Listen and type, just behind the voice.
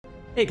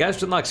Hey guys,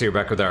 Jinlox here,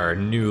 back with our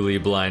newly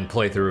blind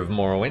playthrough of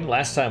Morrowind.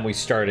 Last time we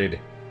started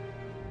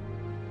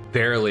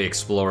barely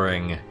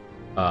exploring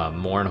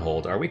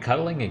Mournhold. Are we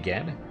cuddling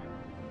again?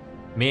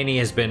 Manny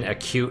has been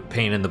acute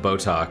pain in the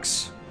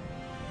buttocks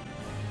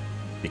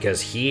because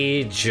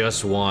he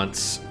just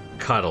wants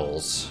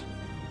cuddles,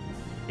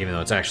 even though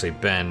it's actually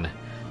been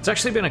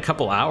a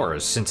couple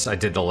hours since I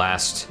did the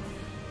last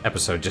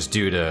episode, just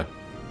due to,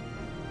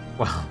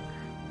 well,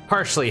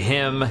 partially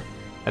him,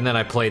 and then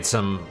I played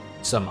some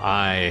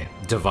divine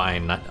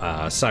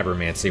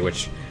cybermancy,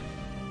 which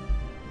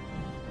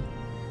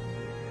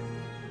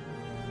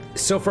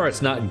so far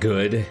it's not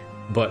good,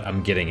 but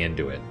I'm getting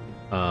into it.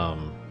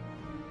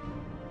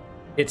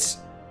 It's,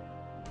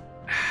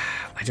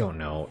 I don't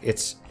know,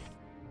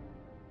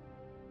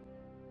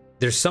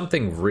 there's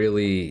something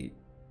really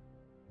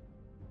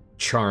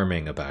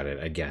charming about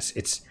it, I guess.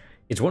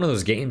 It's one of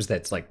those games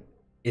that's like,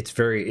 it's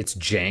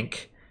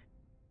jank,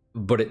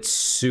 but it's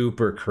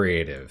super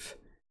creative.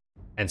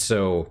 And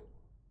so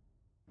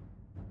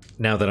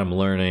now that I'm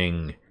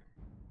learning,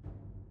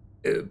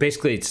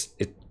 basically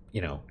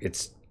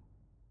it's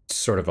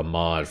sort of a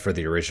mod for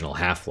the original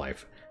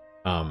Half-Life.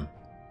 And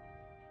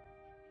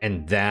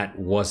that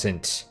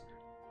wasn't,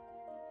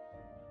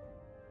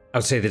 I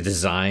would say the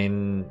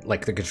design,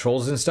 like the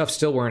controls and stuff,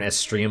 still weren't as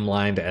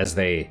streamlined as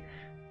they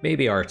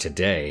maybe are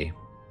today.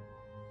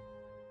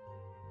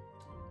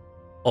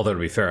 Although, to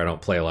be fair, I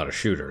don't play a lot of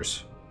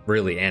shooters,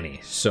 really any,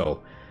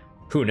 so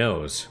who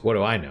knows? What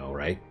do I know,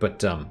 right?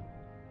 But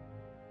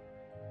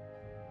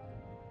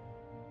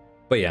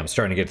yeah, I'm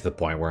starting to get to the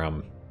point where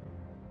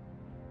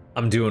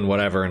I'm doing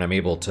whatever and I'm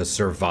able to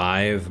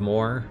survive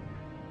more,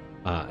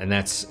 and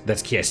that's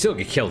key. I still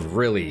get killed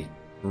really,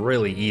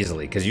 really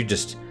easily because you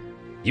just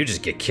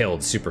get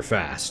killed super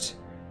fast.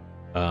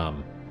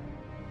 But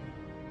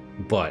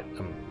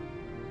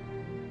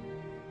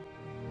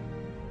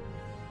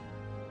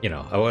you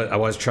know, I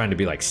was trying to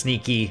be like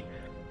sneaky,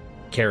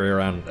 carry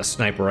around a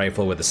sniper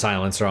rifle with a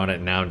silencer on it,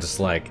 and now I'm just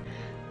like,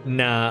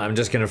 nah, I'm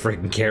just gonna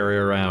freaking carry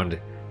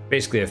around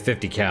basically a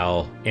 50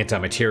 cal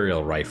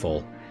anti-material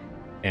rifle,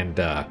 and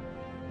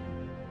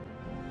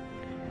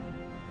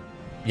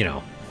you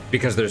know,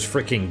 because there's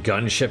freaking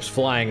gunships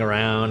flying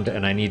around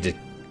and I need to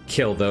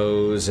kill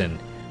those, and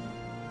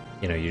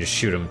you know, you just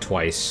shoot them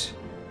twice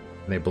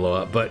and they blow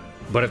up, but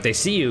if they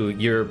see you,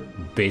 you're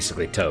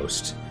basically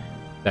toast.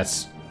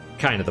 That's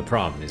kind of the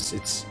problem, is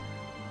it's,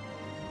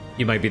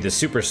 you might be the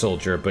super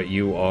soldier, but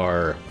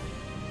you're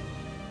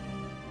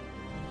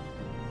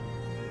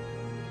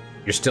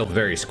still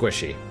very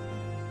squishy,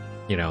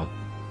 you know.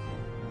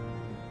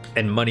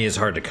 And money is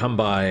hard to come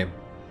by,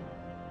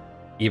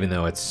 even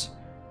though it's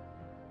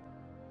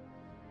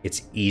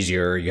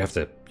easier. You have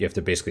to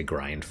basically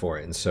grind for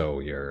it, and so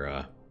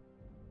your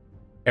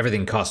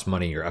everything costs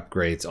money, your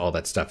upgrades, all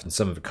that stuff, and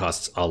some of it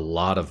costs a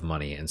lot of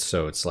money, and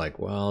so it's like,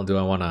 well, do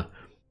I want to,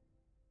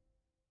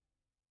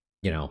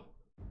 you know.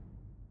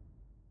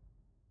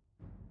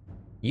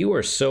 You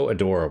are so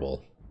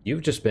adorable.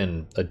 You've just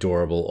been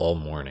adorable all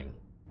morning.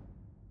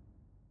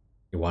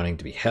 You're wanting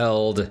to be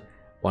held,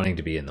 wanting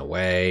to be in the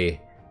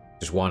way,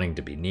 just wanting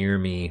to be near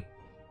me.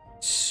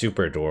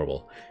 Super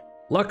adorable.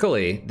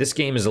 Luckily, this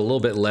game is a little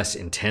bit less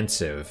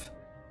intensive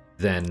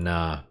than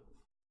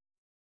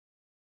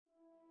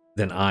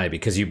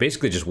because you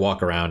basically just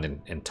walk around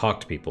and talk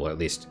to people, or at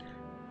least,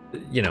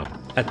 you know,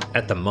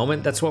 at the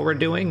moment that's what we're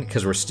doing,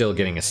 because we're still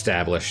getting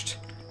established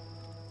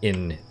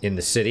in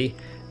the city.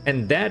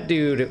 And that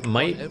dude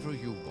might, whatever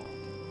you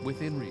want,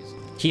 within reason.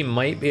 He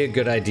might be a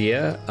good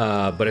idea,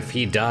 but if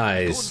he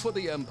dies, good for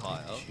the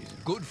Empire,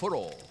 good for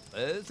all,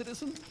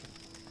 citizen.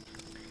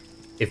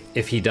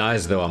 If he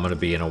dies, though, I'm gonna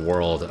be in a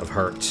world of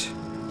hurt,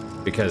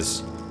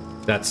 because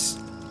that's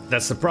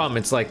the problem.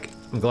 It's like,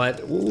 I'm glad.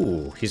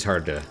 Ooh, he's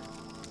hard to.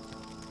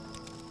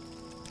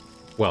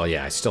 Well,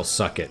 yeah, I still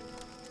suck at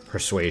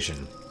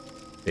persuasion,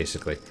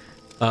 basically.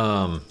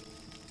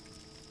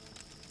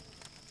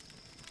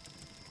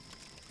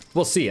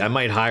 We'll see. I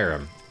might hire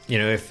him. You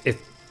know,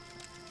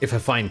 if I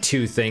find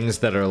two things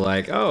that are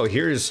like, oh,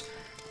 here's,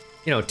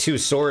 you know, two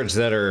swords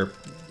that are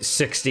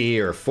 60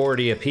 or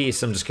 40 a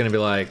piece, I'm just gonna be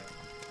like,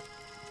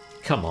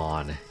 come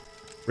on,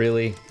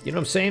 really? You know what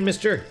I'm saying,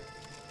 mister?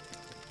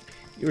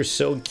 You were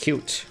so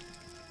cute.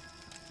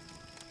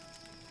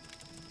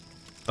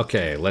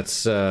 Okay,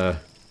 let's, oh,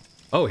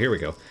 here we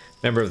go.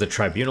 Member of the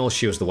tribunal,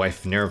 she was the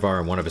wife of Nerevar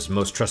and one of his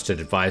most trusted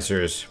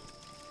advisors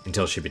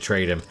until she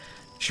betrayed him.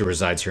 She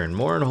resides here in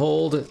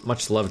Mournhold,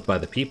 much loved by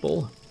the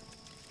people.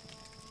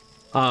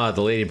 Ah,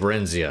 the Lady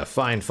Barenziah,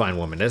 fine, fine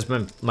woman. It has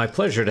been my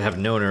pleasure to have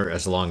known her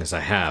as long as I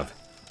have.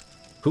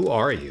 Who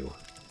are you?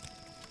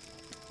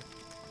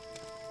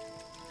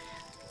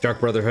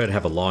 Dark Brotherhood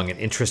have a long and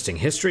interesting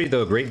history,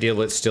 though a great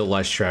deal of it still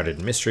lies shrouded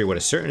in mystery. What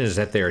is certain is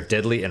that they are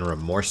deadly and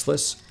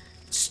remorseless.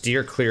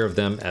 Steer clear of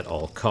them at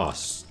all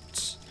costs.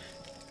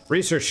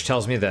 Research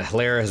tells me that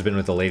Hilaire has been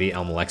with the Lady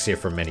Almalexia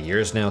for many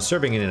years now,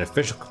 serving in an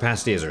official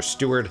capacity as her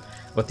steward.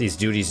 What these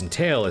duties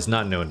entail is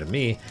not known to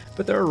me,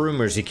 but there are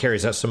rumors he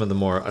carries out some of the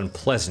more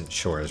unpleasant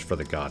chores for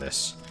the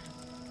goddess.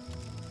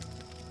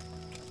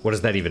 What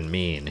does that even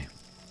mean?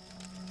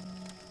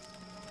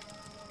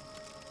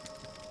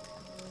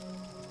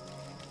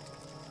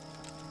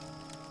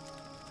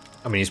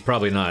 I mean, he's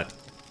probably not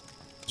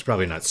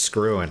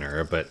screwing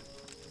her, but,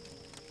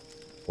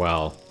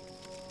 well,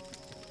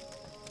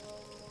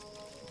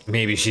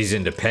 maybe she's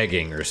into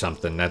pegging or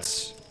something.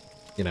 That's,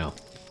 you know.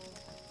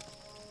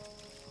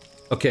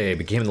 Okay,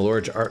 became the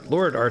Lord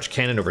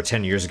Archcanon over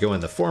 10 years ago,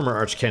 and the former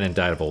Archcanon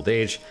died of old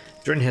age.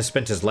 Jordan has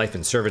spent his life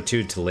in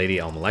servitude to Lady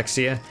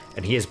Almalexia,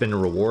 and he has been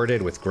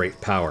rewarded with great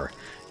power.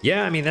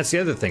 Yeah, I mean, that's the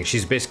other thing.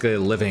 She's basically a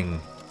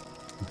living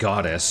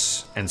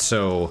goddess, and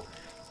so,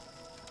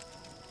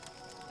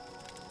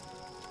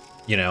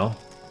 you know,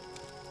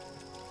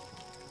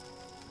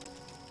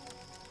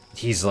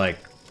 he's like,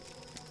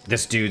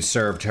 this dude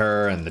served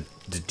her, and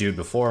the dude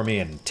before me,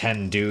 and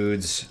 10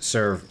 dudes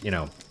served, you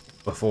know,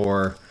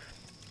 before,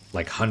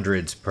 like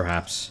hundreds,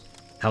 perhaps.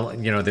 How,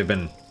 you know, they've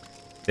been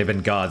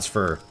gods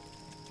for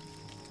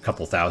a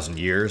couple thousand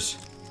years.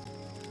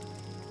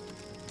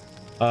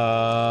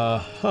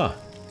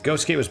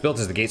 Ghostgate was built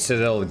as the gate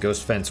citadel of the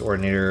Ghost Fence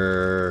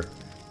Ordinator.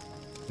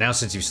 Now,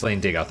 since you've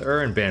slain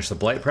Dagoth-Ur and banished the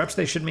Blight, perhaps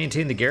they should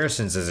maintain the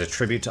garrisons as a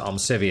tribute to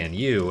Almsivia and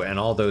you, and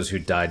all those who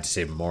died to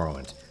save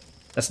Morrowind.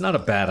 That's not a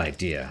bad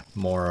idea.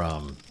 More,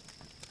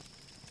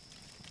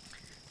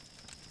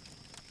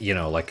 you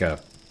know, like a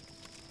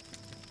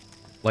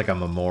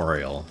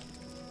memorial.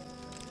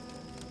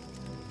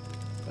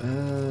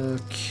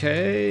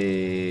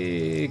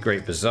 Okay.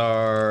 Great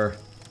Bazaar.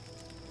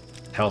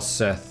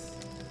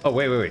 Helseth. Oh,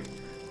 wait.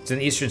 It's in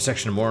the eastern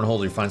section of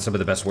Mournhold. You find some of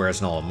the best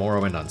wares in all of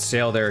Morrowind on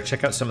sale there.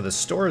 Check out some of the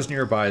stores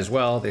nearby as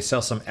well. They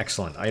sell some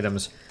excellent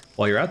items.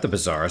 While you're at the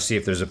bazaar, see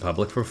if there's a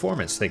public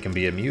performance. They can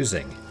be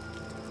amusing.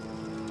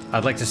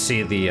 I'd like to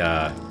see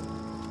the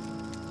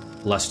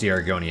Lusty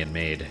Argonian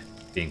Maid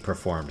being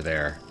performed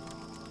there.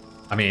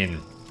 I mean,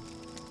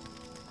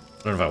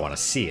 I don't know if I want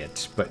to see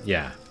it, but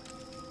yeah.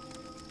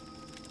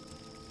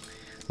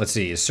 Let's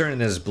see. Is certain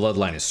that his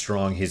bloodline is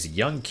strong. He's a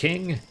young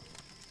king.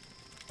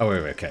 Oh,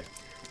 wait, okay.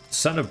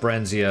 Son of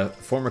Barenziah,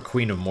 former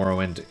queen of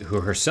Morrowind, who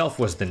herself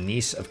was the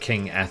niece of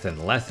King Athen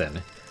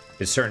Lethen.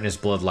 Is certain his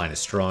bloodline is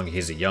strong.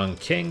 He's a young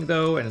king,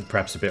 though, and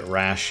perhaps a bit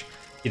rash.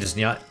 He does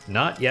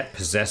not yet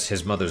possess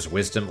his mother's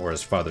wisdom or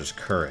his father's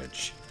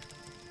courage.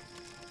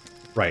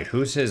 Right,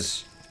 who's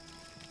his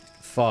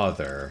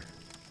father?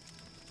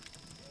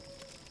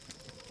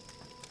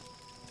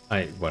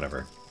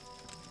 Whatever.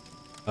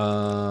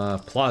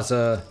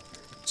 Plaza,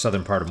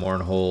 southern part of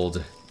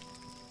Mournhold.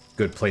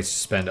 Good place to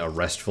spend a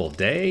restful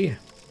day.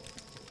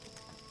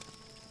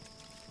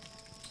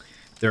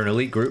 They're an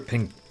elite group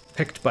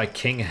picked by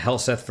King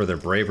Helseth for their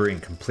bravery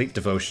and complete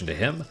devotion to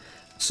him.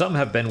 Some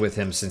have been with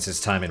him since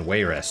his time in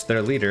Wayrest.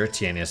 Their leader,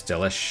 Tienius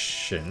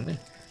Deleshin,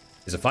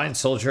 is a fine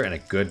soldier and a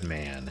good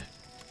man.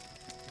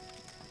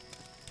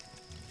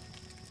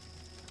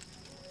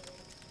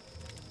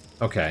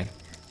 Okay.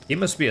 He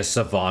must be a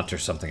savant or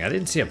something. I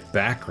didn't see a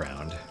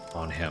background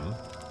on him.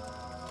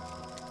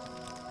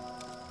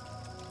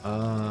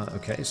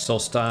 Okay.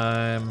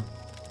 Solstheim.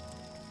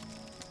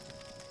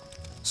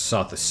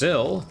 Sought the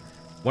Sill.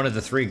 One of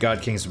the three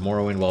god kings of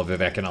Morrowind, while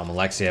Vivek and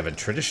Almalexia have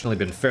traditionally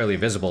been fairly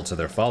visible to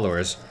their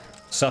followers,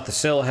 Sought the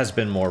Sill has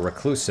been more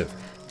reclusive.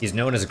 He's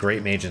known as a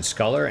great mage and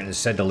scholar, and is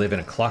said to live in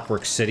a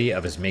clockwork city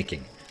of his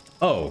making.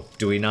 Oh,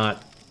 do we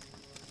not?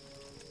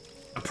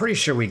 I'm pretty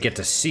sure we get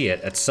to see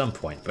it at some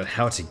point, but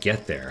how to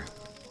get there?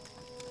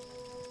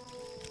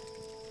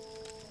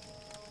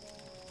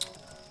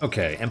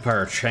 Okay,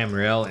 Empire of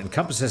Tamriel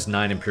encompasses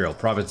 9 imperial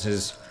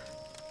provinces.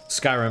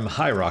 Skyrim,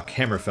 High Rock,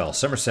 Hammerfell,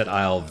 Somerset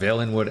Isle,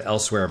 Valenwood,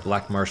 Elsewhere,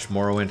 Blackmarsh,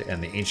 Morrowind,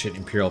 and the ancient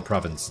imperial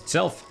province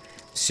itself,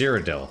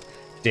 Cyrodiil.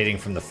 Dating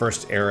from the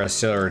first era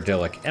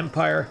Cyrodiilic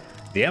Empire,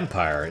 the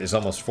Empire is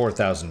almost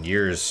 4,000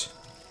 years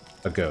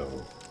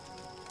ago.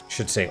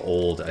 Should say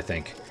old, I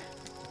think.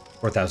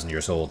 4,000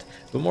 years old.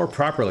 But more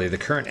properly, the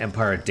current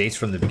Empire dates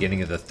from the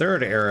beginning of the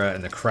Third Era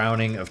and the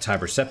crowning of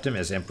Tiber Septim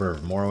as Emperor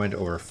of Morrowind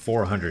over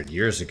 400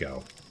 years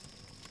ago.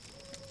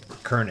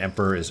 Current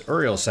Emperor is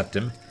Uriel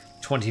Septim,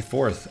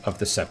 24th of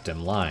the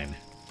Septim line.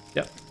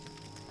 Yep.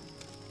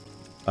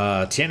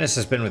 Tienius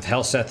has been with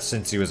Helseth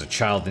since he was a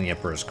child in the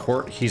Emperor's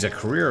court. He's a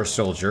career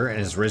soldier and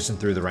has risen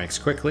through the ranks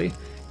quickly.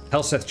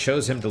 Helseth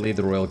chose him to lead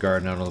the Royal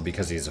Guard not only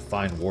because he's a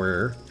fine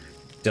warrior.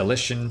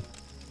 Delician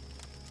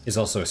is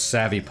also a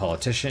savvy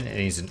politician, and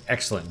he's an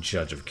excellent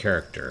judge of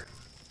character.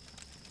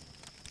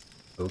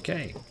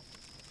 Okay.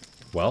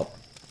 Well.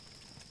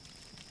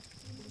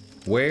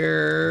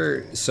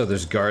 So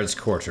there's guards'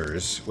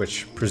 quarters,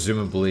 which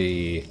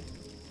presumably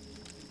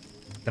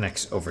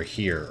connects over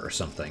here or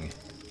something.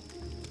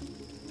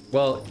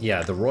 Well,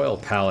 yeah, the Royal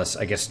Palace.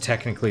 I guess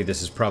technically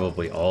this is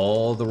probably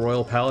all the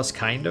Royal Palace,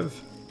 kind of.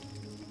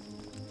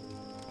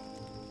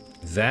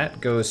 That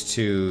goes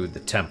to the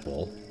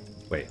temple.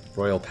 Wait,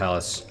 Royal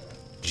Palace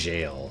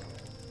jail.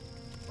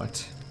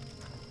 What?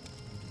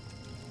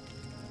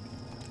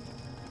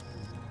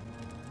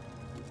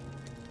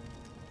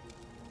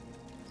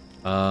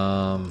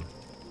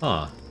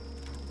 Huh.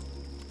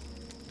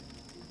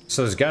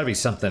 So there's got to be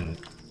something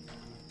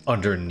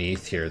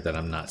underneath here that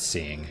I'm not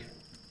seeing.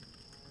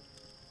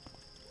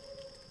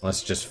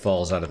 Unless it just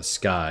falls out of the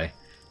sky.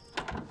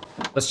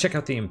 Let's check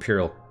out the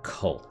Imperial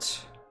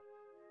Cult.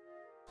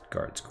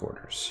 Guards'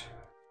 quarters.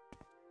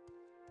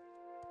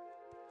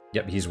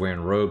 Yep, he's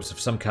wearing robes of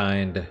some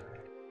kind.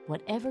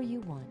 Whatever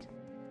you want.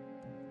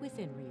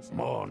 Within reason.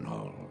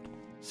 Mornhold,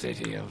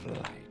 city of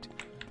light,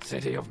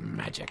 city of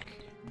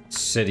magic.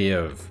 City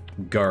of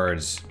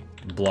guards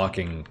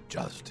blocking.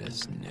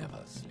 Justice never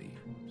sleeps.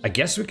 I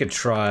guess we could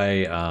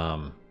try,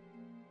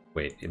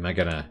 wait, am I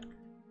gonna...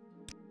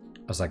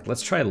 I was like,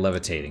 let's try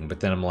levitating, but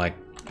then I'm like,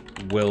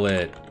 will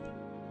it...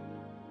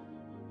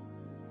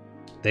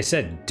 They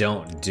said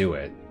don't do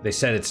it. They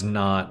said it's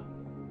not...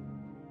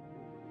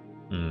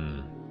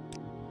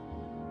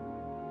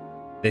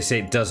 They say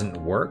it doesn't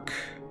work.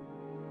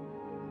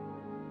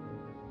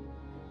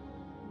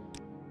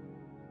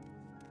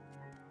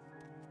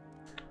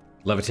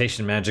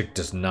 Levitation magic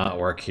does not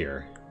work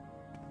here.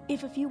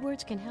 If a few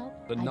words can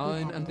help, The I'd be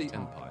Nine happy and to the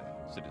talk. Empire,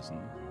 citizen.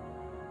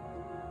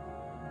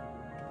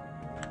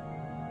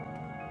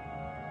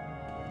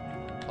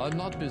 I'm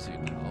not busy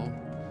now.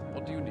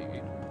 What do you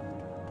need?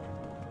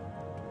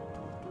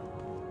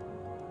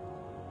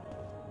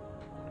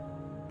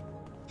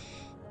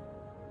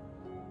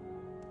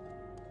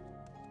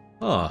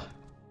 Huh.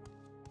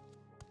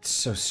 It's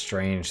so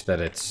strange that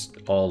it's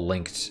all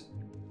linked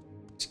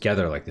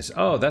together like this.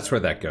 Oh, that's where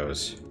that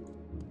goes.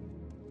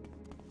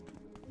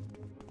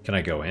 Can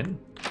I go in?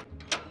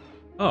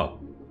 Oh.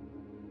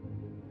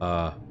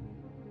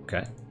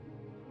 Okay.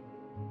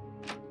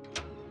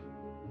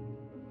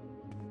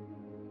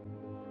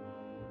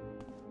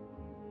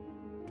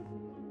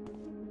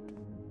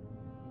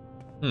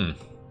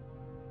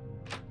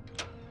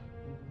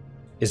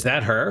 Is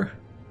that her?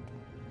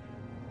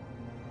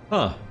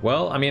 Huh.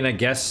 Well, I mean, I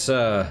guess,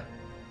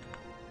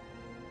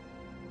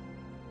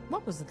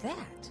 What was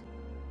that?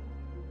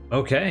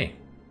 okay.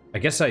 I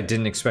guess I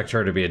didn't expect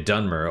her to be a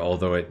Dunmer,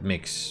 although it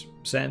makes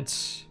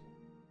sense.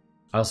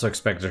 I also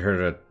expected her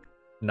to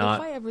not...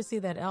 If I ever see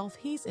that elf,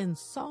 he's in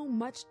so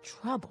much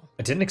trouble.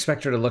 I didn't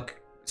expect her to look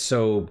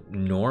so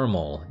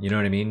normal. You know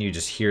what I mean? You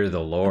just hear the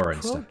lore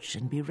and stuff. Approach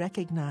and be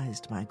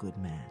recognized, my good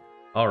man.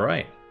 All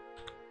right.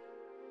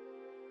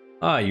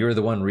 Ah, you are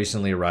the one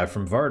recently arrived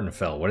from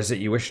Vardenfell. What is it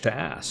you wish to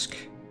ask?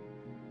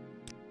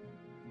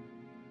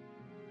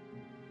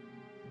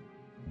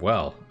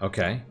 Well,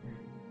 okay.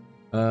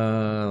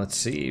 Let's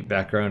see.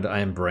 Background, I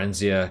am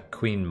Barenziah,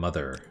 Queen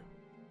Mother.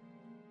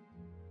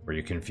 Were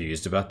you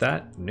confused about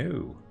that?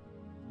 No.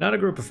 Not a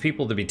group of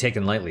people to be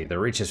taken lightly. Their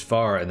reach is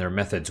far and their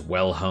methods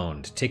well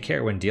honed. Take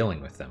care when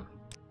dealing with them.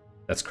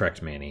 That's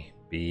correct, Manny.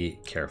 Be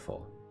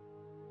careful.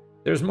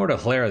 There's more to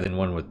Hlera than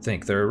one would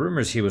think. There are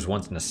rumors he was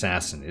once an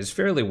assassin. It is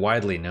fairly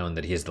widely known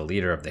that he is the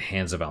leader of the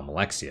Hands of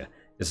Almalexia.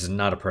 This is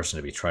not a person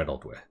to be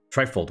trifled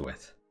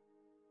with.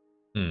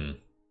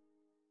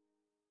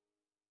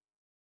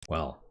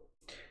 Well.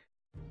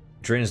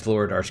 Drain's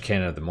Lord,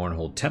 Archcanon of the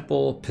Mournhold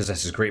Temple,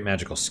 possesses great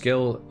magical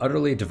skill,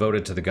 utterly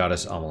devoted to the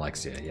goddess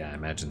Almalexia. Yeah, I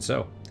imagine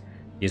so.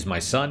 He is my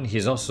son. He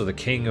is also the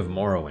king of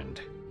Morrowind.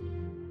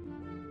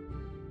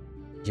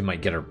 He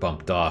might get her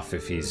bumped off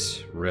if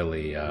he's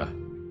really,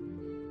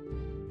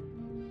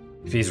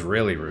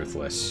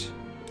 ruthless.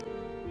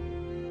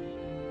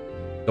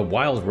 The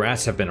wild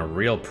rats have been a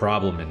real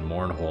problem in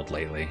Mournhold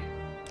lately.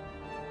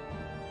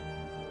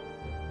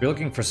 If you're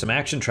looking for some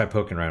action, try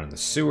poking around in the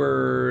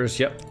sewers.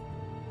 Yep,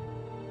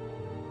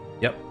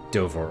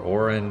 Dovor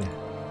Orin.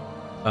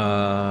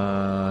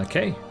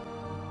 Okay.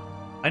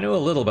 I know a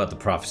little about the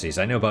prophecies.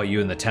 I know about you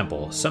and the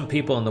temple. Some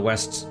people in the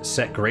West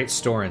set great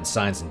store in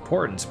signs'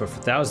 importance, but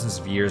for thousands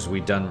of years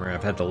we Dunmer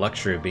have had the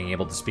luxury of being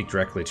able to speak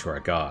directly to our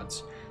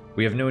gods.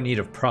 We have no need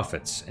of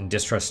prophets, and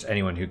distrust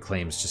anyone who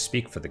claims to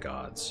speak for the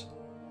gods.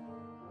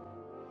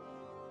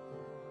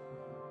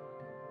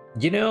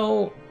 You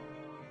know...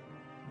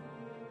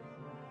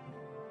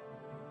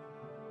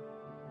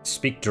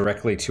 Speak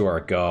directly to our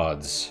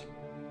gods.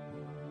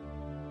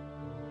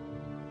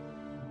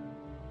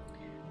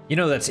 You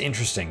know, that's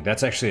interesting.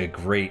 That's actually a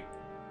great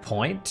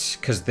point,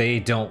 because they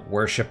don't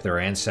worship their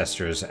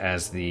ancestors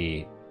as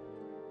the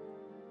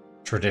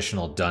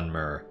traditional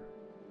Dunmer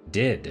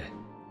did.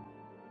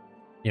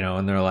 You know,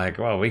 and they're like,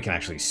 well, we can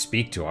actually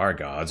speak to our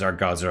gods. Our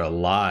gods are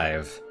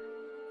alive.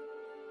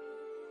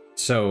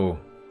 So,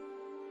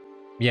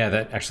 yeah,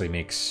 that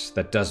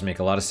does make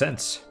a lot of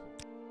sense.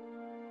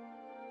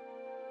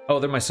 Oh,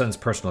 they're my son's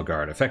personal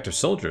guard. Effective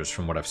soldiers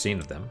from what I've seen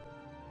of them.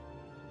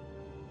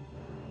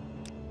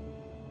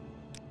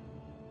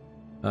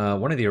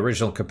 One of the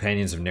original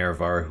companions of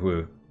Nerevar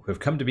who have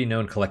come to be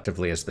known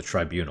collectively as the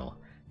Tribunal.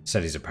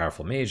 Said he's a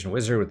powerful mage and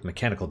wizard with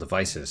mechanical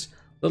devices.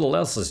 Little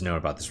else is known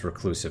about this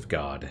reclusive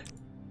god.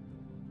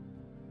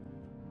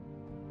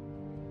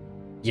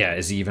 Yeah,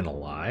 is he even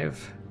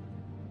alive?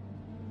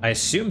 I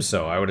assume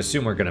so. I would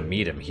assume we're gonna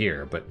meet him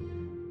here, but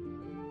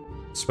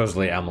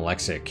supposedly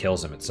Almalexia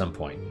kills him at some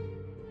point.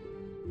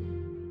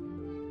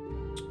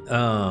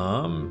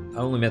 I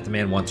only met the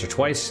man once or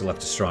twice. He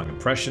left a strong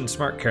impression.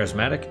 Smart,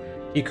 charismatic.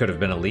 He could have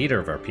been a leader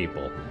of our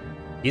people.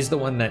 He's the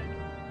one that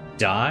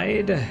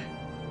died?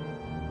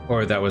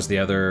 Or that was the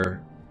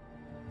other...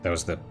 That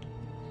was the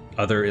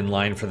other in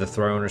line for the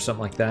throne or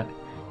something like that?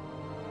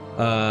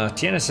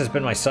 Tienis has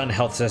been my son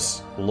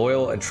Health's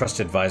loyal and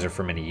trusted advisor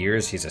for many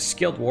years. He's a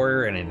skilled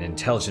warrior and an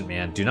intelligent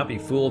man. Do not be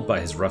fooled by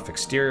his rough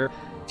exterior.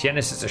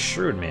 Tienis is a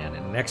shrewd man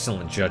and an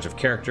excellent judge of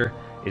character.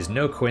 It is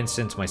no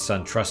coincidence my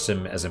son trusts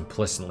him as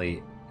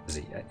implicitly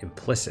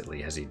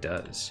as he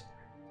does.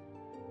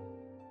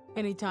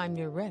 Anytime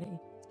you're ready,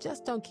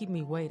 just don't keep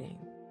me waiting.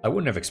 I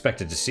wouldn't have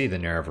expected to see the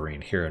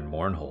Nerevarine here in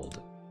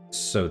Mournhold.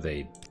 So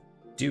they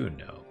do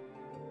know.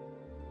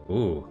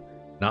 Ooh,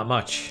 not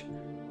much.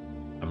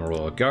 I'm a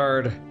royal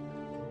guard.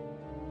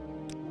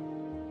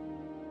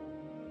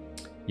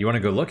 You want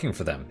to go looking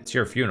for them? It's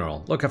your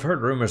funeral. Look, I've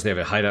heard rumors they have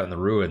a hideout in the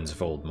ruins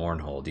of Old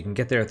Mournhold. You can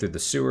get there through the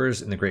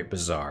sewers in the Great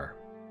Bazaar.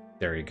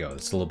 There you go.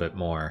 It's a little bit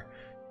more...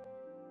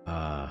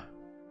 I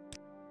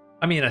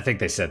mean, I think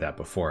they said that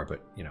before,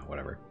 but, you know,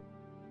 whatever.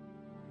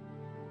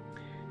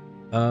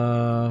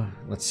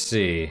 Let's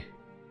see.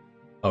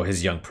 Oh,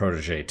 his young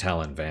protege,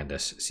 Talon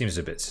Vandus. Seems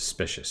a bit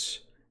suspicious.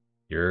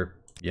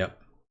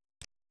 Yep.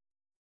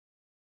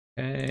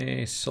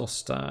 Okay,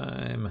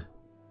 Solstheim.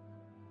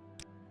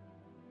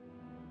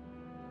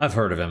 I've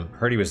heard of him.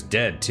 Heard he was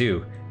dead,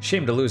 too.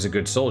 Shame to lose a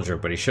good soldier,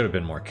 but he should have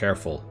been more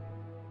careful.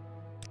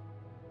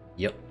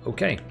 Yep,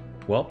 okay.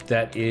 Well,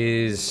 that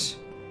is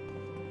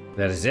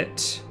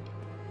it.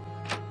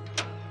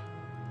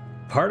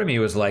 Part of me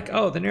was like,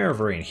 oh, the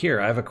Nerevarine,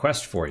 here, I have a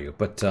quest for you.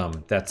 But,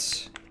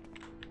 that's...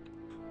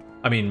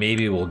 I mean,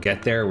 maybe we'll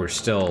get there. We're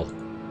still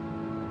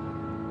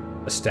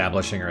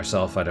establishing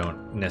ourselves. I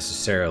don't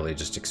necessarily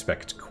just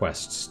expect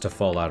quests to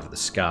fall out of the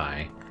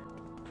sky.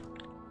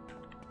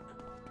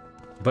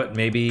 But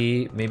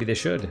maybe they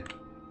should.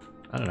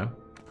 I don't know.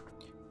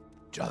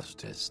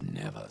 Justice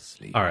never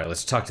sleeps. Alright,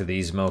 let's talk to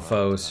these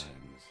mofos.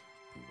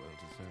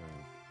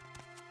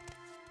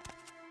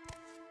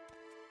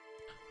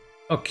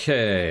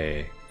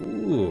 Okay.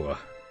 Ooh.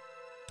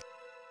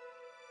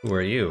 Who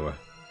are you?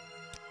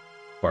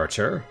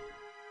 Barter?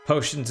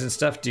 Potions and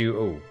stuff, do you...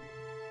 Oh.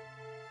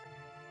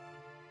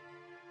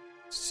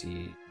 Let's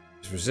see.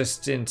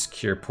 Resistance,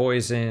 cure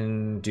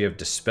poison. Do you have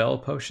dispel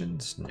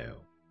potions? No.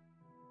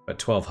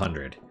 But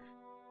 1200.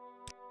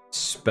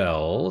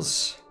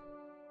 Spells.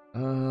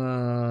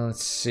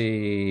 Let's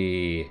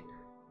see.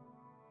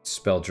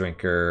 Spell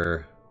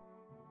drinker.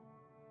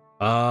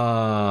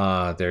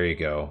 Ah, there you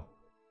go.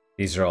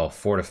 These are all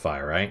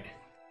fortify, right?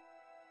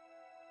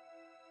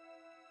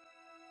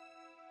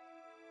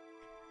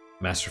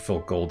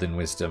 Masterful golden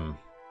wisdom.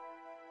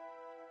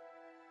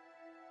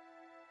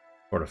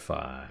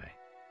 Fortify.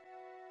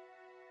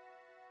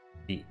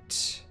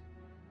 Feet.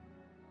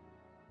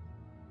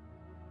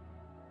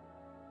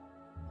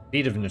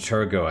 Feet of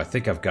Naturgo. I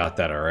think I've got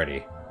that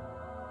already.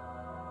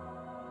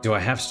 Do I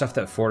have stuff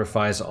that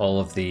fortifies all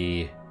of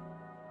the...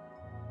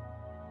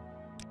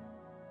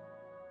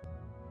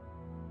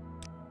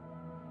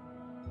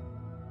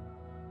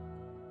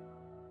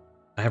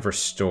 I have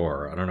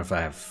Restore. I don't know if I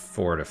have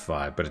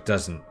Fortify, but it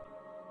doesn't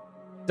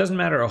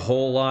matter a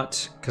whole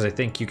lot, because I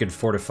think you can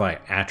fortify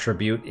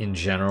Attribute in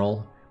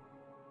general.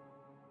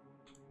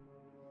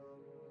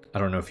 I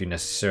don't know if you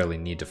necessarily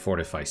need to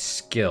fortify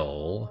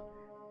Skill.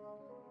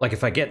 Like,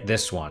 if I get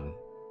this one,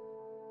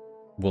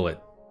 will it...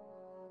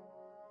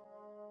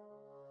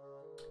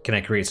 Can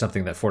I create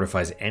something that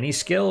fortifies any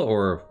skill,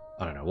 or...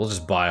 I don't know, we'll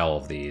just buy all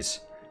of these.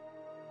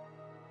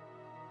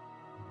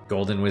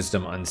 Golden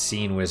Wisdom,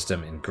 Unseen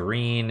Wisdom in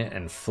green,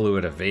 and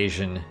Fluid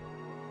Evasion.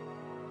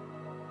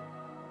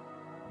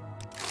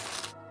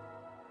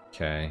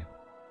 Okay.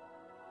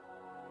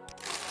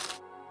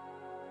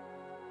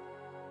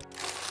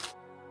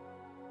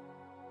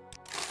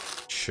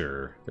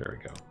 Sure, there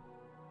we go.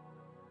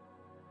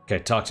 Okay,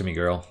 talk to me,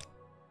 girl.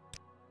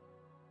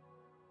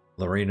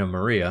 Lorena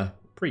Maria,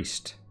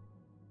 priest.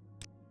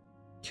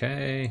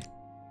 Okay.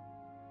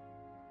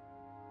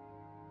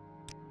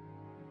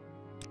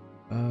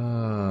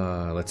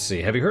 Let's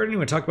see. Have you heard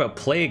anyone talk about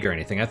plague or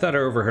anything? I thought I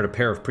overheard a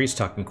pair of priests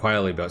talking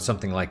quietly about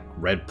something like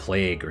red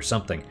plague or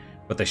something,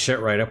 but they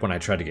shut right up when I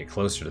tried to get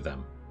closer to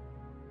them.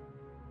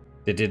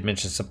 They did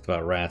mention something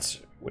about rats.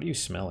 What are you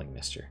smelling,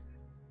 mister?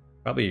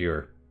 Probably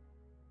your...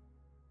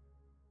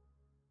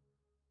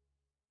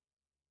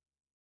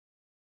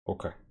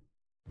 Okay.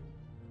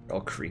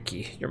 All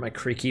creaky. You're my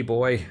creaky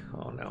boy.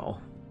 Oh no.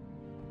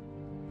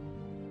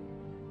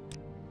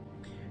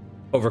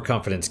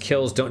 Overconfidence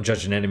kills. Don't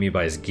judge an enemy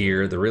by his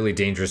gear. The really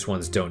dangerous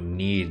ones don't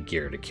need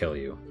gear to kill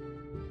you.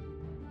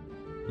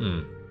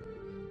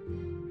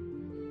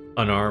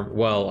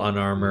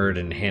 Unarmored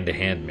and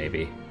hand-to-hand,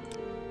 maybe.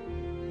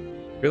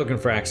 If you're looking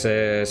for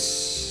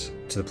access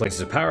to the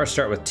places of power,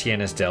 start with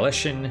Tienis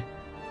Delition.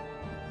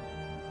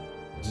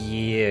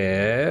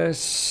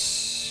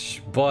 Yes,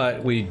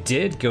 but we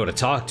did go to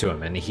talk to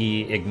him, and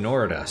he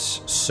ignored us,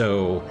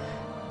 so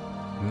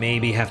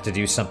maybe have to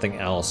do something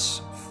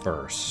else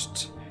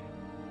first.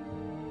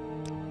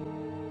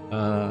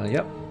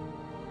 Yep.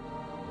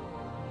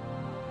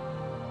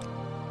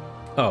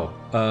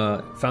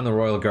 Found the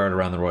royal guard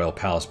around the royal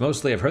palace.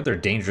 Mostly, I've heard they're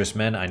dangerous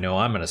men. I know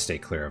I'm gonna stay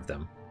clear of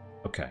them.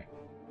 Okay.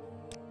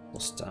 We'll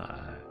stop.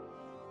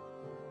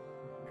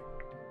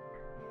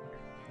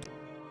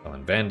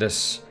 Ellen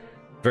Vandus.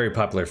 Very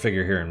popular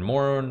figure here in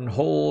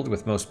Mournhold,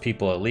 with most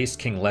people at least.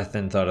 King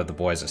Lethin thought of the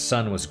boy as a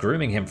son, was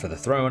grooming him for the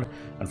throne.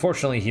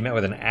 Unfortunately, he met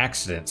with an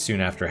accident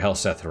soon after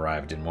Helseth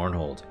arrived in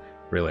Mournhold.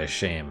 Really a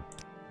shame.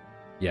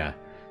 Yeah.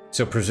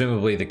 So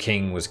presumably the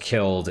king was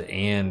killed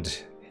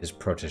and his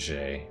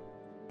protege.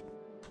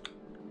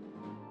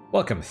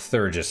 Welcome,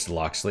 Thurgis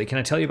Loxley. Can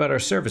I tell you about our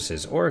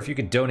services? Or if you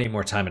could donate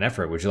more time and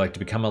effort, would you like to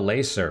become a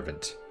lay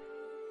servant?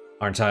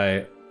 Aren't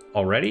I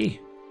already?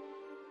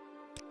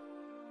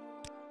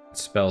 What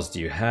spells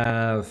do you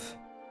have?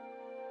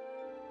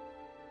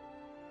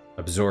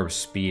 Absorb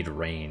speed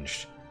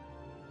ranged.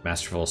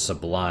 Masterful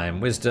Sublime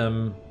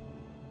Wisdom.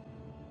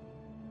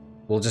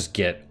 We'll just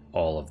get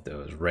all of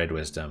those. Red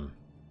Wisdom.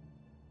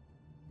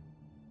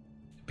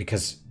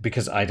 Because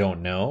I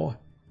don't know.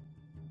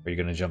 Are you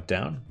gonna jump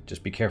down?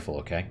 Just be careful,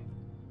 okay?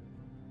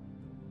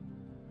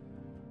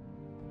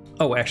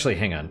 Oh, actually,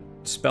 hang on.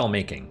 Spell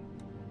making.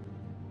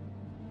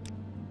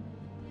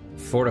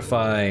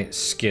 Fortify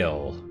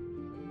skill.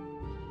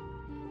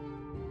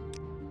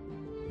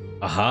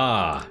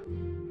 Aha!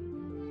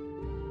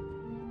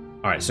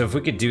 Alright, so if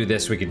we could do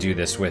this with,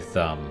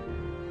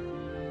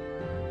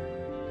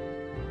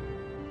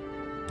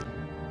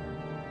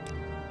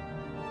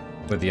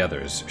 with the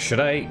others.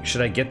 Should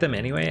I get them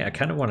anyway? I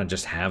kind of want to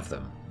just have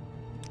them.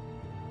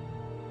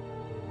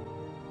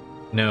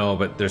 No,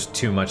 but there's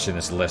too much in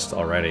this list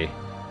already.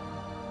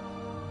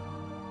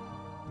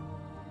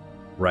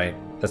 Right,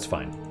 that's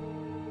fine.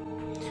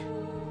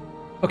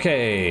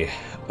 Okay,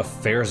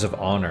 Affairs of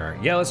Honor.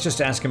 Yeah, let's just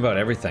ask him about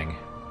everything.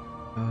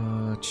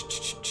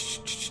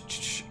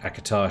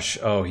 Akatosh.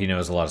 Oh, he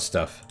knows a lot of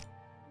stuff.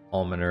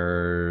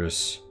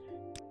 Almoners.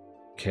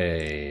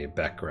 Okay,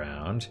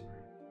 background.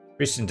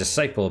 Priest and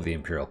disciple of the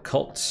Imperial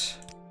Cult.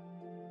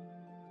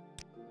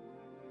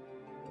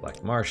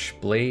 Black Marsh.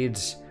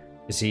 Blades.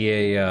 Is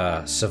he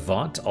a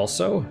savant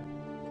also?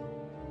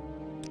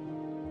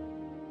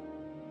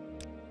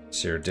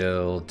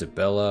 Cyrodiil,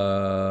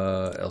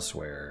 Dibella,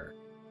 elsewhere.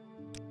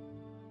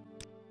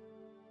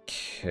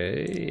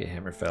 Okay,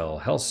 Hammerfell,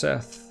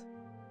 Helseth.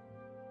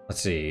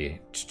 Let's see.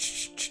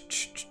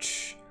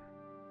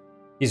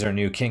 He's our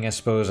new king, I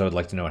suppose. I would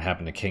like to know what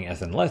happened to King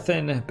Ethan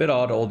Lethin. Bit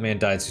odd, old man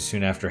died so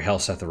soon after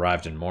Helseth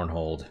arrived in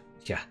Mournhold.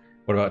 Yeah.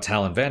 What about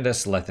Talon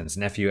Vandus, Lethin's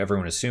nephew?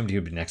 Everyone assumed he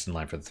would be next in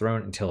line for the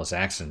throne until his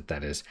accident,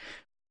 that is.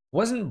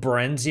 Wasn't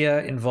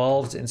Barenziah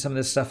involved in some of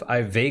this stuff?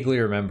 I vaguely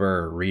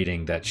remember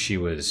reading that she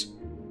was,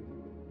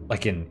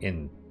 like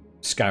in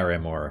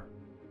Skyrim or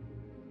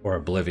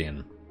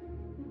Oblivion,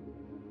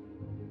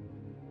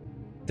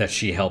 that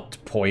she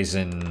helped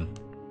poison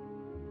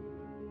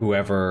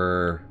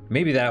whoever.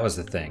 Maybe that was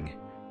the thing.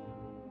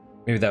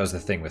 Maybe that was the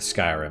thing with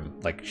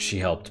Skyrim. Like, she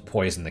helped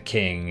poison the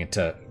king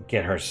to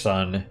get her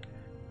son.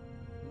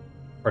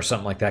 Or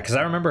something like that. Because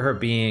I remember her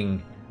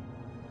being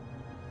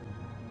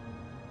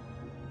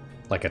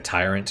like a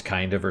tyrant,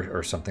 kind of,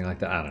 or something like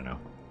that. I don't know.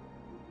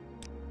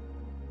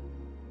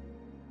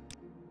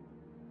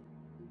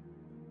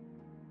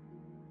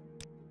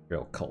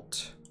 Real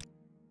cult.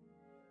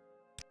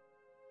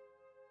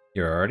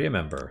 You're already a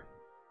member.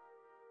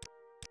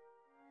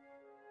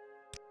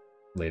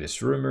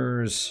 Latest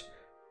rumors.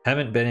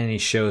 Haven't been any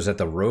shows at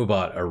the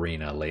robot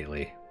arena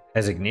lately.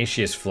 Has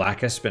Ignatius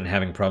Flaccus been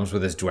having problems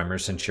with his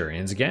Dwemer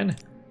Centurions again?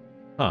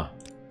 Huh.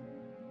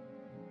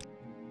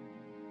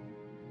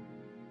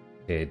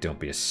 Okay, don't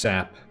be a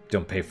sap.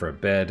 Don't pay for a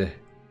bed.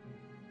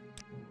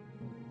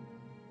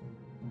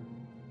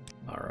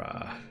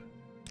 Alright.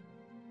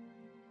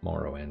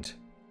 Morrowind.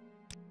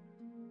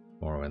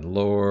 Morrowind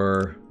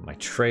lore. My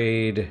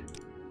trade.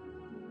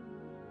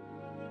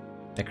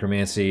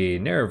 Necromancy.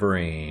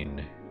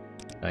 Nerevarine.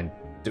 I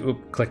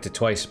clicked it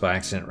twice by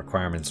accident.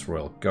 Requirements.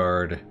 Royal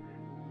Guard.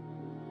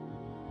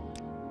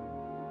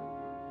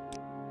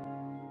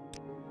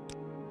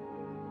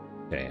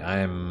 Okay,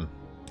 I'm...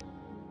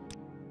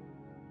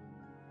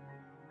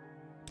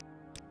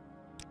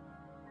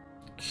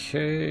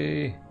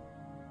 Okay...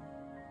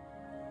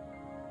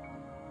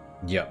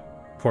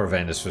 Yep. Poor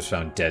Vandus was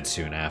found dead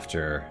soon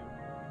after.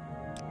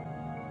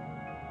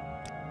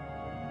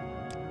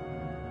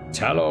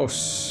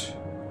 Talos!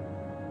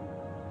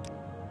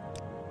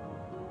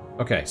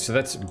 Okay, so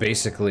that's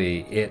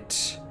basically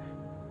it.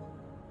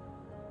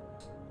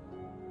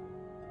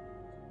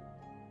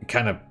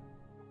 Kind of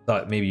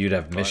thought maybe you'd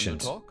have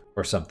missions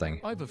or something.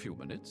 I have a few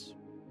minutes.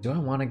 Do I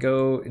want to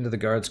go into the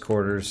guards'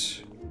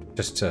 quarters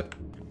just to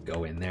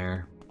go in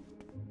there?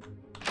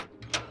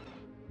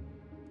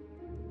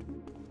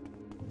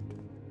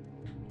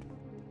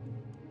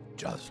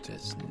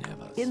 Justice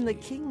never In the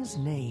sleeps. king's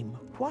name,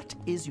 what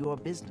is your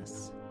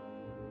business?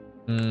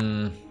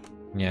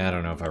 Yeah, I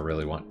don't know if I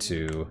really want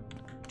to.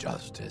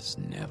 Justice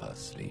never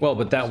sleeps. Well,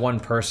 but that one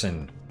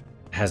person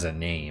has a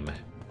name.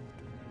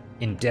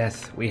 In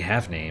death, we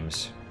have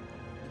names.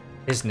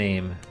 His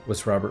name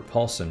was Robert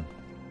Paulson.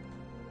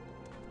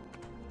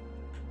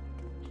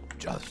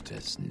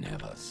 Justice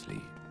never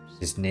sleeps.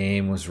 His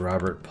name was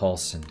Robert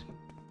Paulson.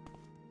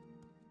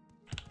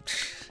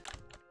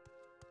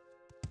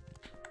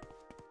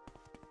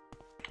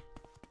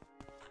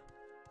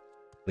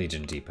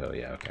 Legion Depot,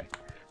 yeah, okay.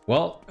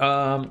 Well,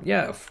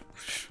 yeah.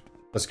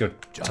 Let's go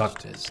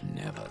talk. Justice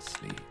never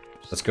sleeps.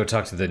 Let's go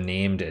talk to the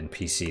named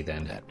NPC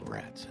then. That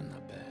rat's in the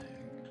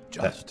bag.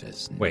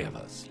 Justice wait.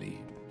 never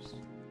sleeps.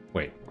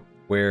 Wait,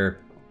 where...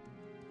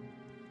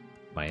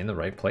 Am I in the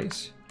right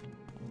place?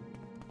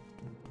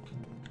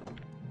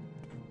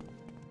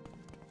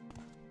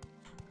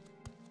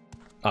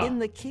 Ah, In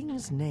the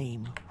king's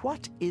name,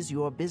 what is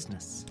your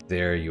business?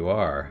 there you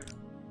are.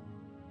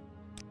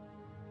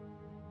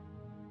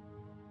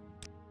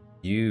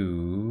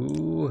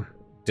 You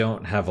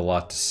don't have a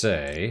lot to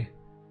say.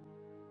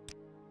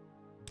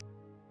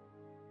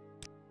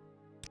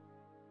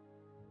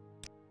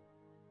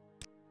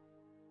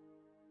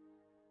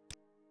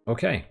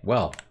 Okay,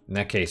 well, in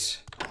that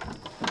case.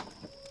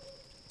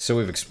 So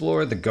we've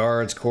explored the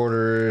guards'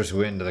 quarters,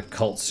 we went into the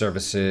cult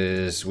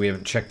services, we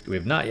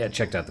have not yet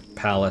checked out the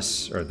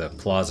palace, or the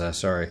plaza,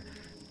 sorry.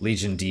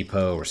 Legion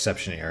Depot,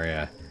 reception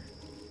area.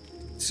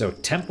 So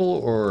temple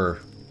or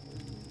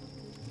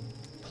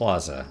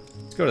plaza?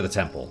 Let's go to the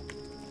temple.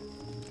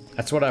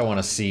 That's what I want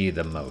to see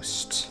the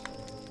most.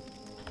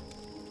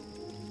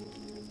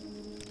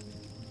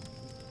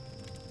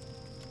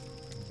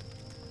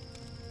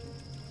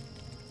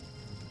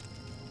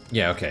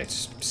 Yeah, okay,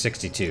 it's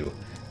 62.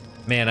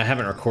 Man, I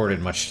haven't recorded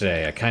much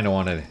today. I kind of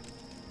wanted...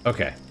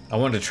 Okay, I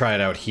wanted to try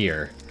it out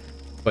here.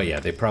 But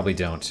yeah, they probably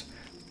don't.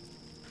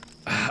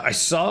 I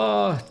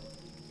saw...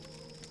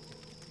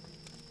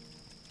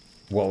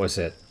 What was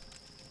it?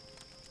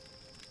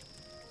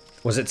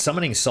 Was it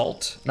Summoning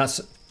Salt? Not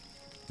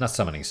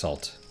Summoning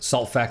Salt.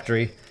 Salt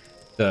Factory.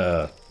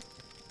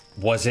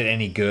 Was it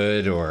any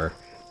good, or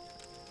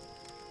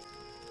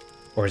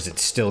is it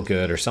still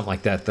good, or something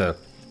like that?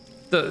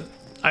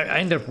 I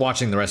ended up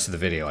watching the rest of the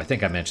video. I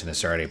think I mentioned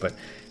this already, but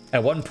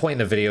at one point in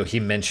the video,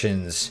 he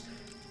mentions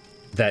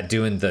that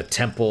doing the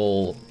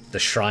temple, the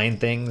shrine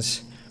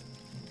things,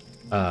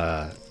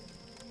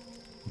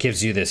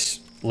 gives you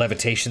this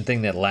levitation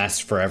thing that lasts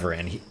forever.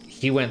 And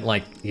he went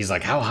like, he's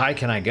like, how high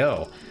can I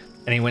go?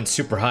 And he went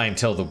super high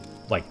until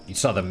you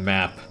saw the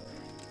map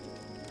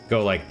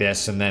go like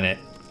this, and then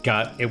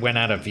it went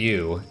out of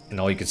view,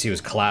 and all you could see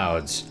was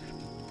clouds.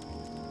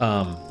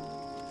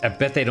 I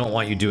bet they don't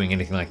want you doing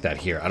anything like that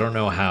here. I don't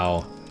know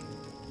how...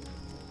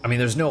 I mean,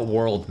 there's no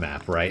world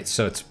map, right?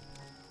 So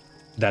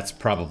that's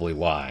probably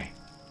why.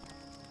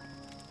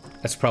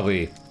 There's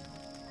probably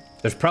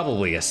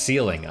a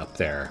ceiling up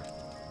there,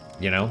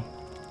 you know?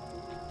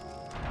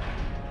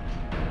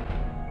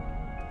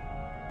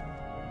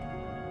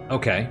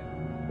 Okay.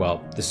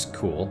 Well, this is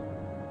cool.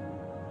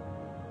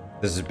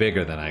 This is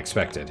bigger than I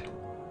expected.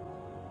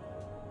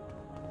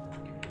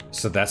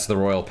 So that's the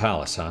Royal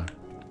Palace, huh?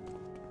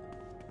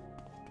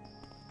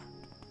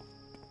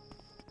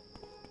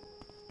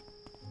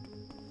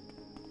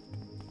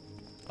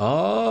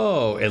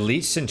 Oh,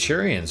 elite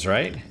centurions,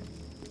 right?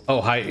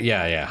 Oh,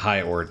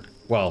 high order.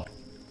 Well,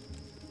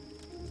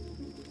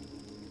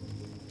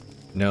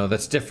 no,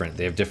 that's different.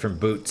 They have different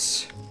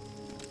boots.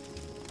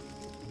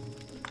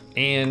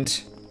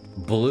 And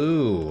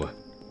blue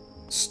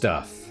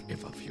stuff.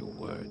 If a few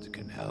words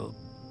can help,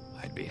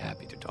 I'd be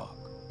happy to talk.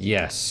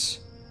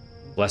 Yes.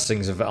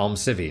 Blessings of Elm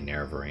Civi,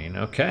 Nerevarine.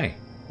 Okay.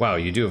 Wow,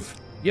 you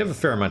have a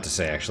fair amount to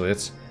say, actually.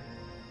 It's...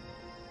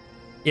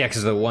 Yeah,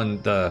 because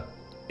the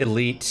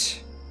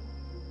elite...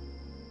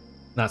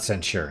 Not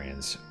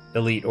centurions.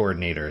 Elite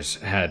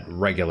ordinators had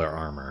regular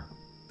armor.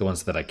 The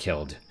ones that I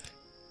killed.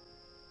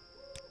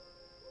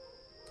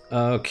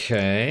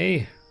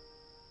 Okay.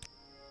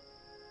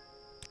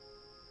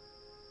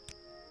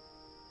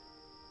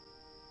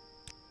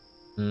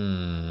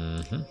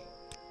 Mm-hmm.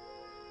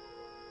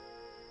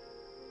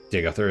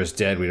 Dagothur is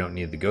dead. We don't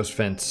need the ghost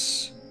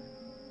fence.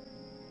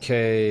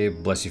 Okay.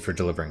 Bless you for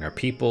delivering our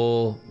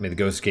people. May the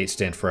ghost gate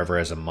stand forever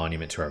as a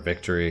monument to our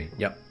victory.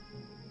 Yep.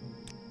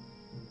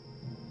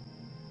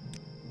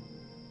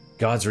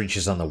 God's Reach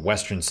is on the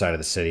western side of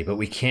the city, but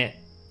we can't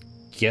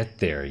get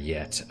there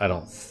yet, I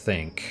don't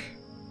think.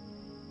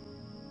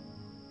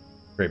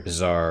 Great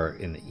Bazaar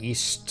in the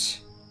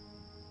east.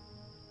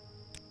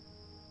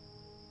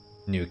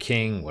 New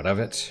King, what of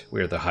it?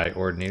 We are the High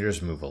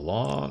Ordinators, move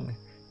along.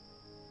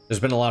 There's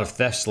been a lot of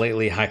thefts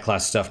lately,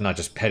 high-class stuff, not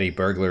just petty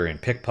burglary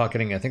and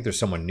pickpocketing. I think there's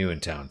someone new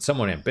in town,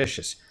 someone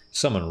ambitious,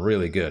 someone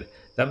really good.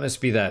 That must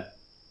be that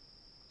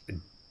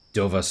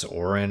Dovas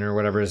Oren or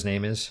whatever his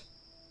name is.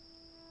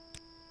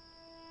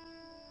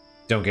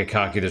 Don't get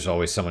cocky, there's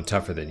always someone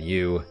tougher than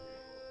you.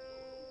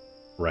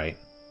 Right.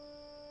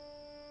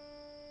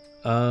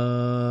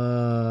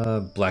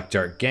 Black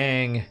Dart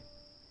Gang.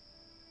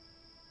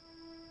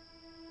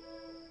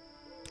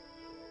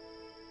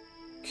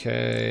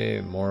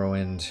 Okay,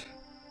 Morrowind.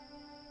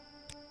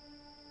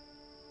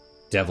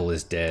 Devil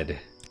is dead.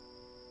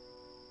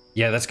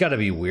 Yeah, that's gotta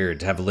be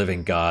weird to have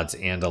living gods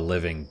and a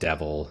living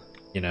devil,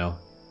 you know?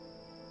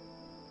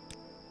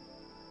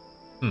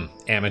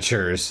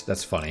 Amateurs.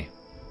 That's funny.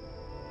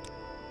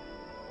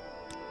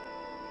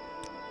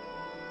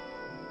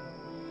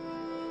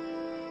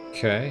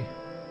 Okay.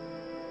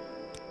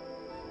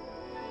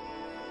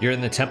 You're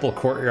in the temple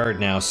courtyard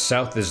now.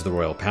 South is the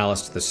royal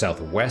palace. To the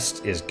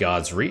southwest is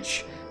God's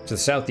Reach. To the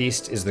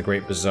southeast is the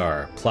Great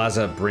Bazaar.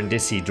 Plaza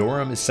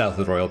Brindisi-Dorum is south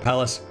of the royal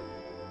palace.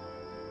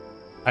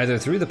 Either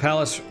through the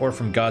palace or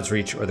from God's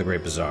Reach or the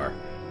Great Bazaar.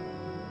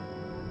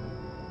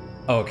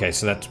 Oh, okay,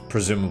 so that's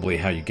presumably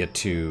how you get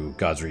to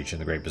God's Reach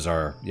and the Great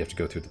Bazaar. You have to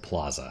go through the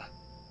plaza.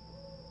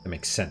 That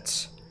makes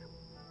sense.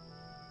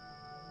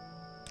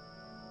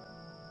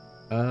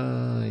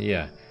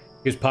 Yeah.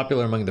 He was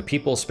popular among the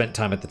people, spent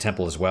time at the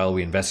temple as well.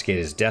 We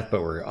investigated his death,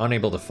 but were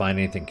unable to find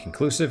anything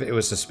conclusive. It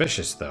was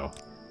suspicious, though.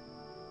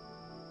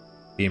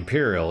 The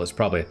Imperial is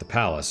probably at the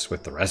palace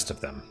with the rest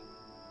of them.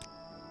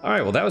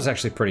 Alright, well that was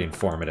actually pretty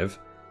informative.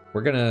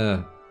 We're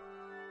gonna...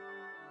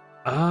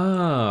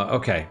 Ah,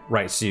 okay.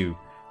 Right, so you...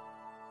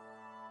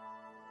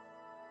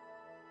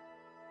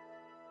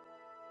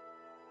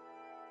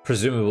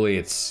 Presumably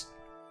it's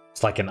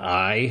like an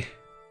eye,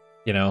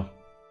 you know?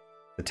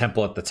 The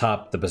temple at the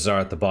top, the bazaar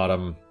at the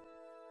bottom,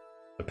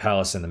 the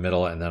palace in the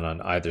middle, and then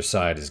on either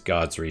side is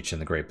God's Reach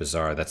and the Great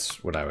Bazaar.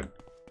 That's what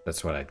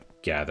I'd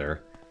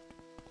gather.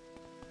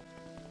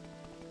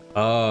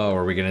 Oh,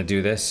 are we gonna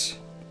do this?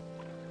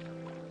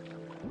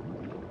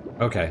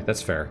 Okay,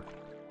 that's fair.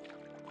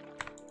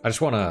 I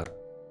just wanna,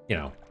 you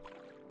know,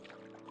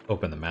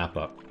 open the map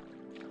up.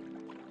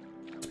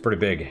 It's pretty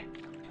big.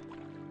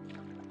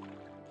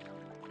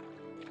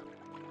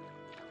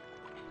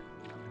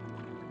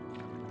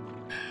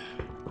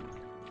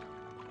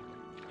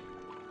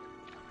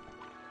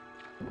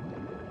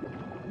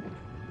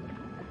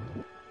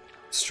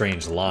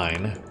 Strange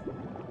line.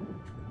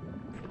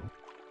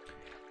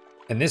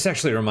 And this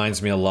actually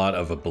reminds me a lot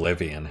of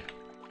Oblivion.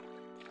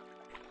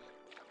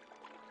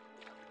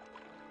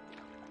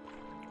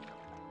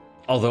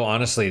 Although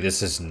honestly,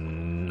 this is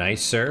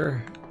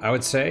nicer, I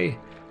would say.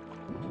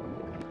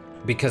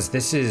 Because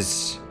this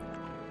is...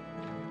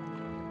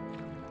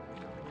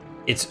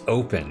 It's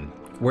open.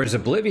 Whereas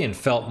Oblivion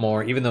felt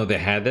more, even though they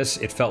had this,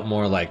 it felt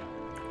more like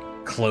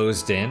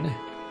closed in.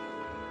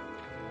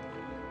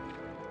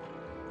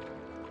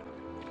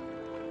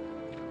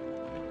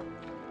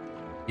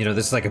 You know,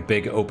 this is like a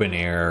big open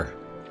air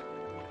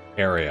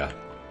area.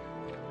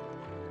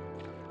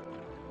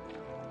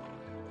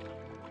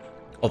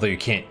 Although you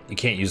can't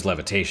use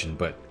levitation,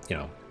 but you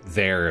know,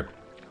 there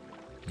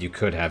you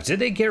could have. Did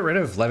they get rid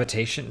of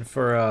levitation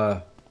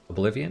for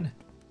Oblivion?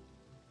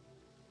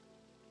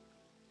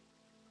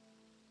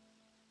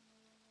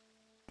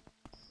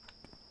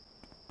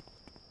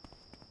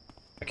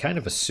 I kind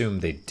of assume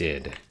they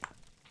did.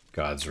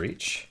 God's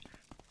Reach.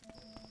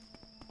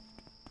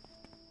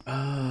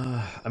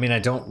 I mean, I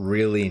don't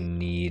really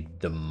need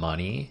the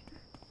money.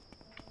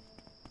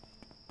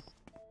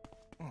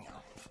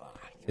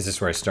 Is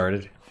this where I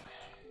started?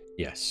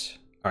 Yes.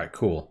 Alright,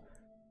 cool.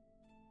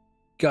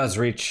 God's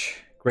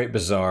Reach, Great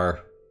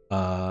Bazaar.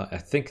 I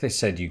think they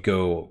said you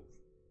go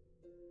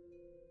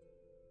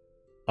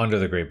under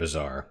the Great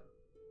Bazaar.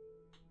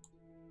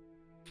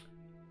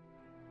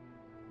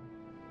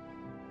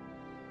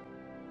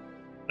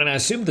 And I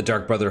assume the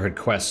Dark Brotherhood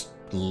quest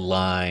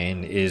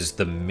line is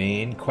the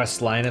main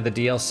quest line of the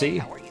DLC.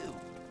 How are you?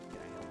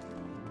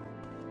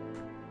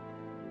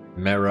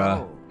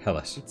 Mera Oh,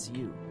 Hellas. it's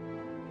you.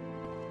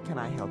 Can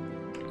I help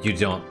you? You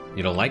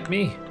don't like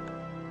me?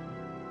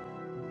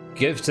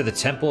 Give to the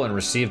temple and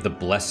receive the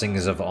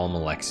blessings of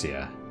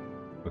Almalexia.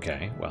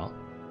 Okay, well.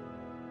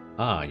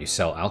 Ah, you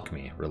sell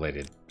alchemy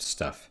related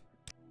stuff.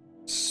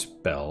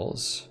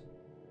 Spells.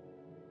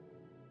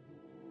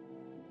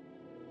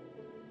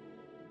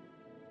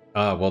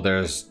 Well,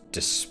 there's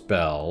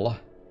Dispel.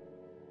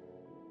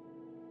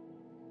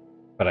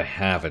 But I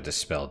have a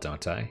Dispel,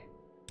 don't I?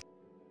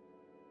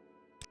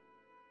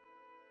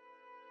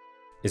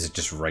 Is it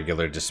just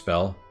regular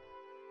Dispel?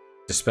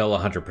 Dispel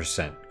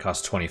 100%,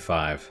 costs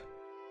 25.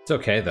 It's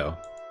okay, though.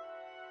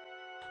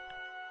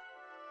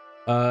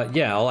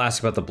 Yeah, I'll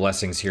ask about the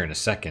blessings here in a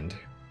second.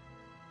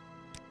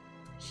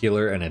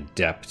 Healer and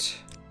Adept.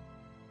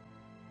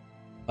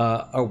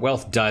 Our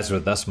wealth dies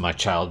with us, my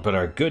child, but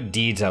our good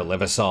deeds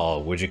outlive us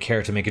all. Would you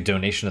care to make a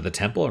donation to the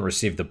temple and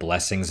receive the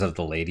blessings of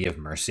the Lady of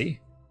Mercy?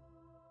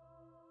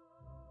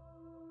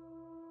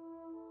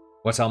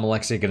 What's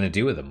Almalexia gonna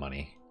do with the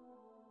money?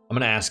 I'm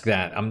gonna ask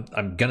that.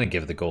 I'm gonna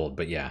give the gold,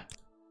 but yeah.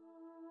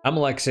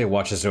 Almalexia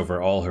watches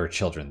over all her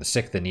children, the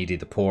sick, the needy,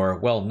 the poor.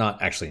 Well,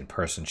 not actually in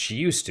person. She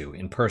used to,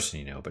 in person,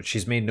 you know, but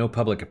she's made no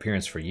public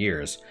appearance for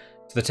years.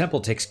 So the temple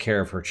takes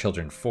care of her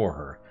children for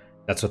her.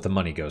 That's what the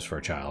money goes for,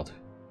 child.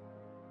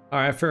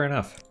 Alright, fair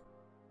enough.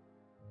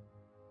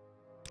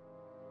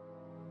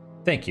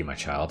 Thank you, my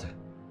child.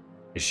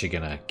 Is she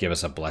gonna give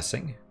us a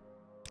blessing?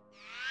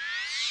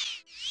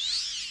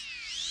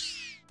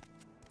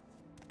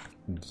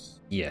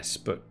 Yes,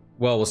 but...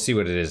 Well, we'll see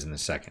what it is in a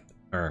second.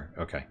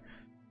 Okay.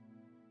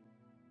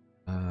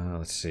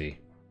 Let's see.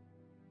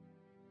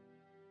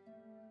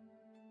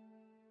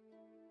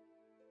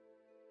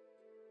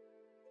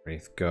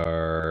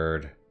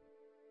 Wraithguard.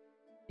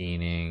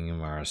 Keening,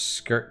 Mara's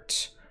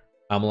skirt.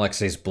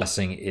 Amalexe's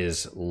blessing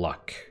is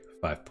luck.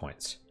 5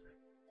 points.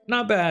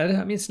 Not bad.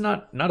 I mean, it's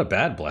not a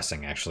bad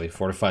blessing, actually.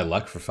 Fortify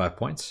luck for 5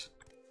 points.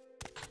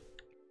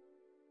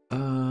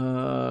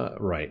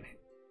 Right.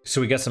 So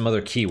we got some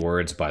other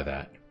keywords by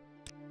that,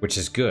 which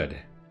is good.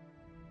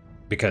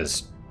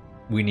 Because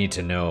we need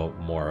to know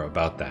more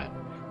about that.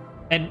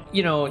 And,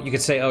 you know, you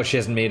could say, oh, she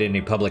hasn't made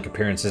any public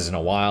appearances in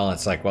a while. And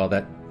it's like, well,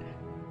 that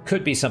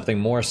could be something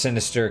more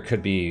sinister,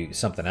 could be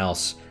something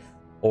else.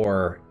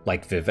 Or,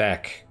 like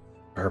Vivek,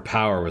 her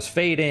power was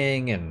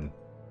fading and,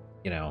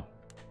 you know.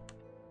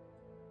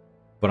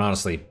 But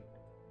honestly,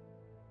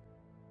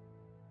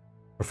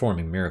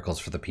 performing miracles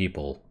for the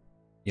people,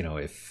 you know,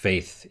 if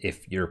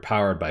you're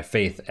powered by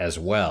faith as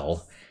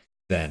well,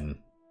 then,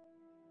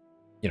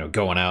 you know,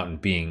 going out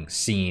and being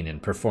seen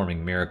and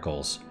performing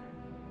miracles.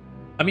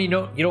 I mean,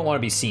 you don't want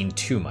to be seen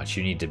too much.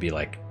 You need to be,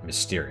 like,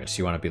 mysterious.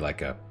 You want to be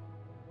like a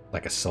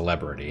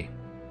celebrity,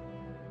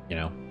 you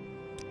know?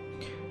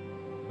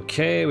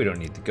 Okay, we don't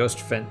need the ghost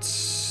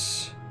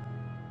fence.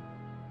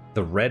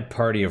 The Red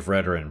Party of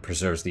Redoran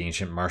preserves the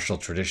ancient martial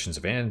traditions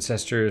of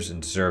ancestors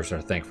and deserves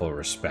our thankful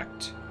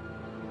respect.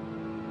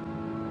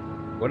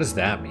 What does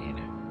that mean?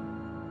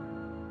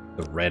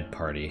 The Red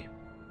Party.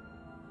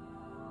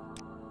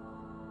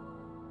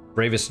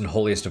 Bravest and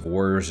holiest of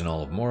warriors in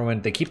all of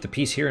Morrowind. They keep the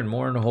peace here in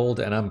Mournhold,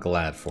 and I'm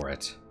glad for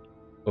it.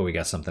 Oh, we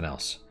got something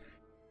else.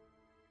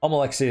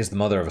 Almalexia is the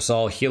mother of us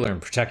all, healer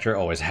and protector,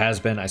 always has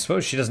been. I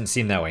suppose she doesn't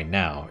seem that way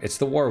now. It's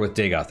the war with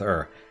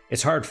Dagoth-Ur.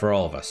 It's hard for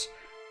all of us.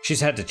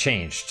 She's had to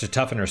change, to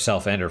toughen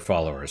herself and her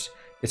followers.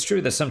 It's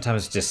true that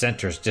sometimes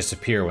dissenters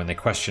disappear when they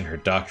question her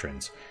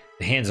doctrines.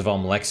 The hands of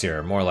Almalexia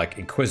are more like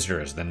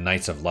inquisitors than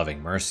knights of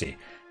loving mercy,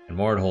 and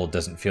Mordhold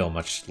doesn't feel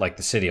much like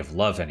the city of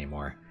love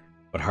anymore.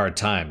 But hard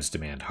times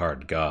demand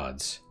hard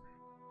gods.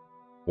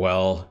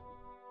 Well,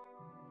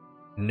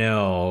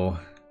 no.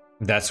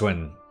 That's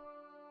when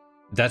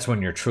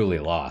you're truly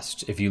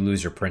lost, if you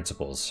lose your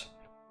principles,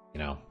 you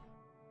know.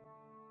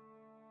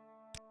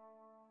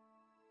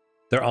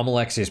 They're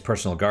Almalexia's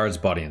personal guards,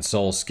 body and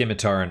soul,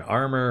 scimitar and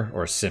armor,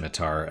 or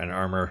scimitar and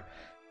armor,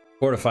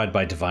 fortified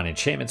by divine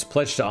enchantments,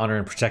 pledged to honor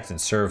and protect and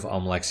serve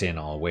Almalexia in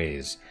all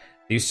ways.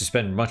 They used to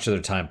spend much of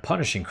their time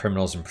punishing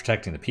criminals and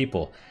protecting the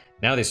people.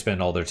 Now they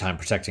spend all their time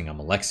protecting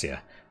Almalexia.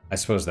 I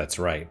suppose that's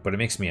right, but it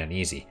makes me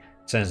uneasy.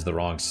 It sends the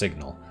wrong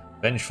signal.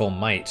 Vengeful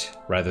might,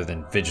 rather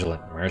than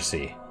vigilant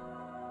mercy.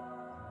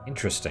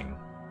 Interesting.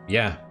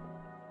 Yeah.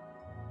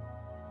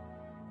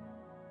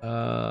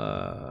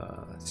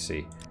 Let's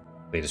see.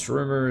 Latest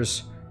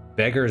rumors.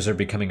 Beggars are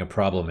becoming a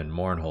problem in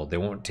Mournhold. They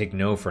won't take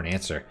no for an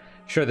answer.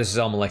 Sure, this is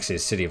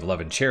Almalexia's city of love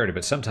and charity,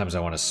 but sometimes I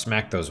want to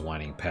smack those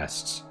whining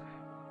pests.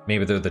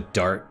 Maybe they're the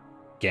Dart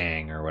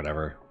gang or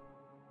whatever.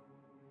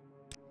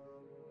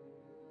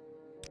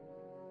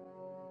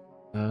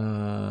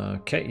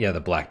 Okay, yeah, the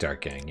Black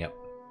Dart gang, yep.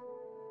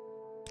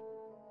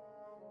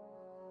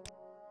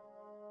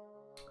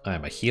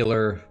 I'm a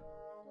healer.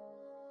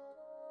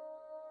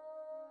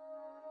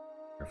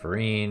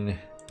 Referine.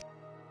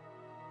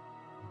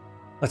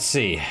 Let's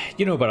see.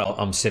 You know about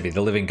Almsivi,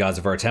 the living gods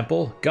of our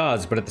temple?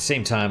 Gods, but at the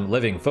same time,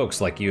 living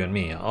folks like you and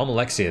me.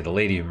 Almalexia, the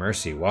Lady of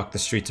Mercy, walked the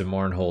streets of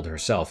Mournhold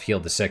herself,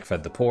 healed the sick,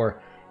 fed the poor,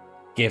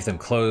 gave them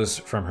clothes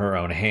from her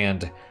own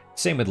hand.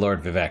 Same with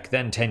Lord Vivek.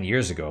 Then, 10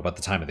 years ago, about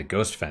the time of the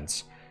Ghost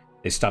Fence,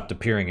 they stopped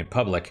appearing in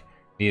public.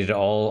 Needed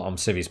all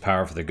Almsivi's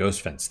power for the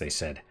Ghost Fence, they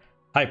said.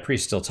 High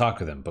priests still talk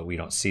with them, but we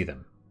don't see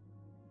them.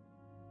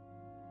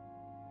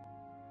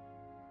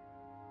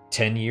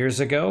 10 years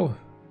ago?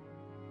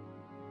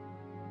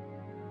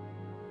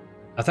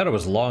 I thought it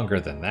was longer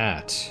than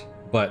that,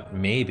 but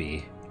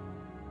maybe.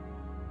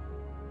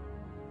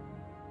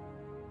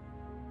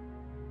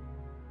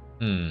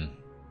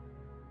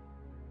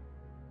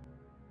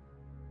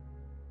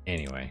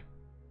 Anyway.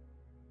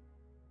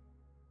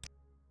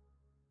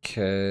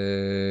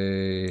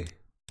 Okay.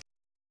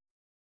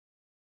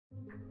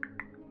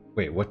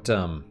 Wait, what,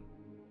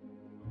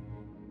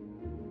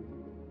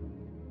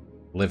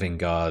 Living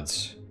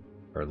Gods,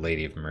 or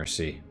Lady of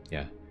Mercy,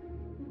 yeah.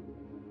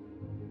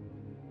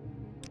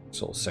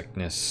 Soul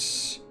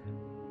Sickness.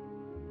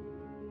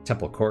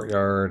 Temple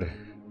Courtyard.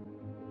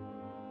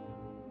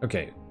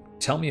 Okay,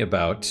 tell me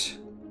about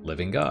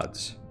Living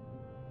Gods.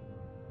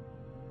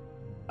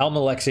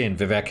 Almalexia and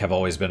Vivek have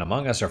always been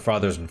among us, our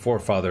fathers and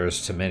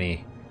forefathers to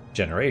many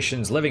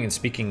generations, living and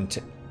speaking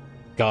to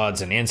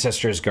gods and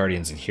ancestors,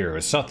 guardians and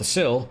heroes. Sought the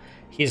Sill,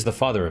 he is the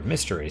father of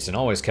mysteries and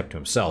always kept to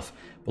himself,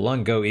 but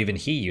long ago even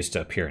he used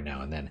to appear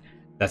now and then.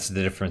 That's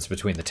the difference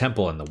between the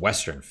temple and the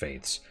Western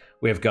faiths.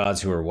 We have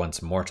gods who were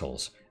once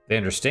mortals. They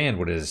understand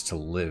what it is to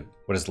live,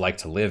 what it's like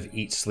to live,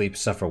 eat, sleep,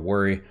 suffer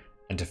worry,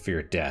 and to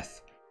fear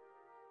death.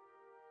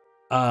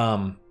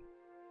 Not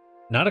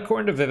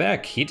according to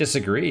Vivek. He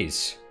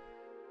disagrees.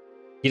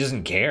 He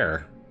doesn't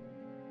care.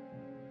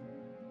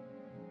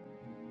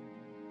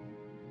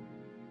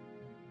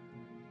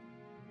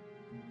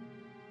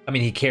 I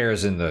mean, he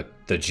cares in the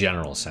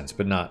general sense,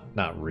 but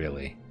not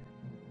really.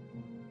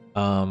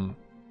 But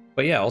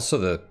yeah,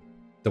 also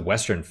the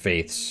Western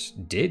faiths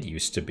did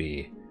used to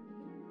be.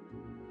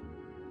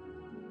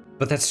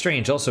 But that's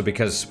strange also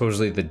because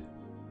supposedly the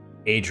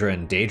Aedra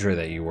and Daedra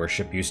that you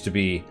worship used to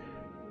be,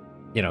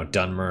 you know,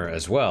 Dunmer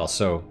as well,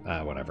 so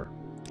whatever.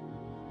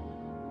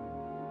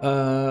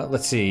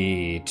 Let's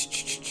see.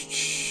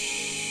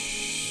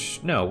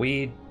 No,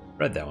 we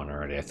read that one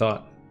already, I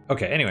thought.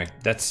 Okay, anyway,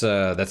 that's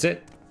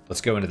it.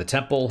 Let's go into the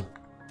temple.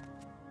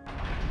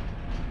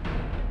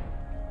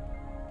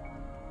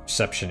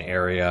 Reception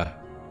area.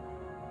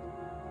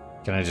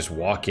 Can I just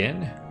walk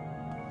in?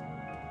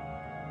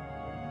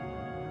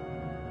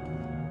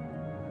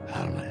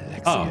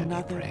 Oh.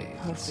 Another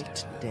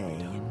perfect day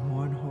in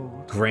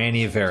Mournhold.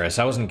 Granny Varys.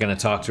 I wasn't going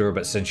to talk to her,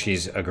 but since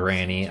she's a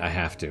granny, I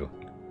have to.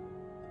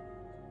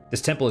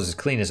 This temple is as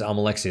clean as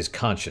Almalexia's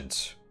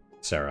conscience,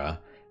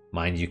 Sarah.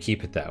 Mind you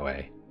keep it that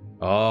way.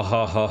 Oh,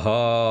 ho, ho,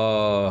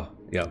 ho.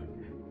 Yep.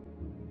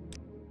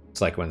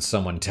 It's like when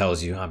someone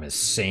tells you, I'm as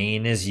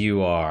sane as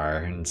you are.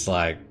 And it's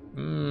like,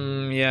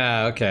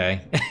 yeah,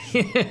 okay.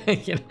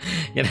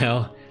 you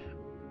know.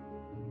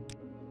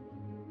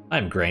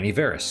 I'm Granny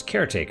Varys,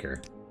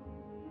 caretaker.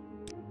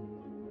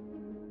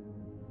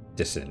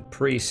 Dissident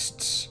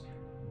priests.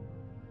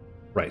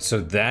 Right,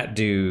 so that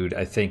dude,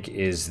 I think,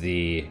 is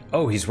the...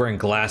 Oh, he's wearing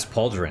glass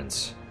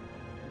pauldrons.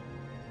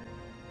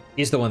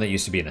 He's the one that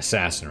used to be an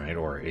assassin, right?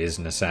 Or is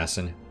an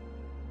assassin.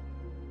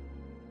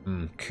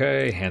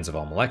 Okay, Hands of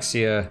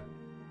Almalexia.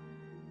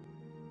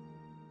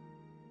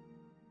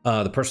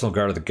 The personal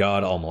guard of the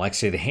god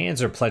Almalexia. The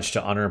hands are pledged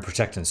to honor,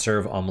 protect, and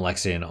serve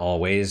Almalexia in all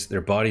ways.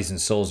 Their bodies and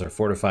souls are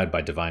fortified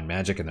by divine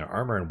magic, and their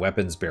armor and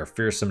weapons bear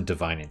fearsome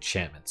divine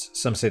enchantments.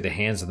 Some say the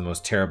hands are the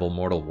most terrible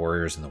mortal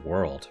warriors in the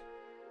world.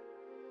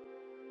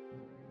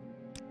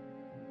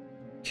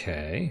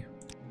 Okay.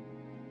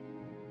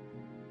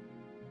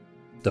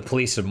 The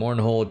police of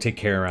Mournhold take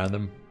care around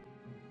them.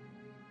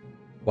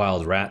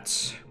 Wild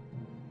rats.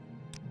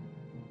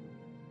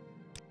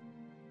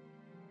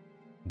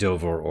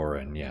 Dovor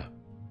Oren, yeah.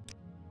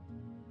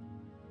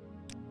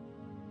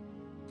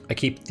 I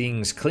keep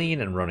things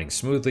clean and running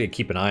smoothly. I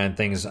keep an eye on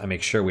things. I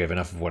make sure we have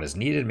enough of what is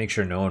needed. Make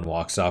sure no one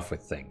walks off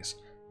with things.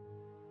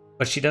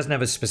 But she doesn't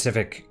have a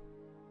specific...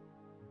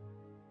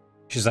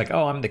 She's like,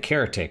 oh, I'm the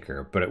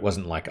caretaker. But it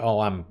wasn't like, oh,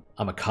 I'm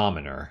a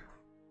commoner.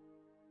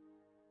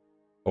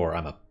 Or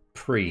I'm a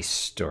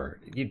priest. Or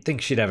you'd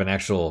think she'd have an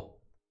actual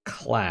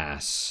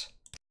class.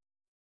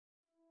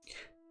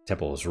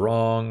 Temple was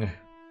wrong.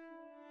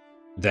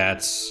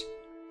 That's...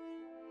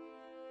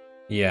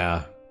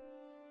 Yeah.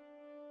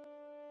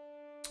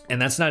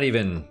 And that's not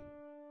even...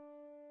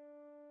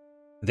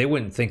 They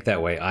wouldn't think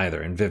that way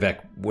either, and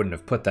Vivek wouldn't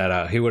have put that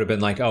out. He would have been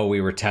like, oh,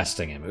 we were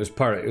testing him. It was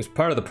part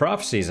of the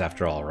prophecies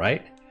after all,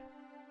 right?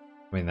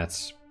 I mean,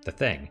 that's the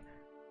thing.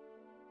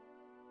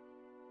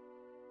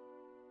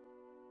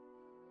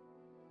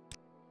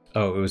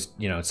 Oh, it was,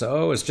 you know,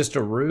 it's just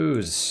a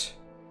ruse.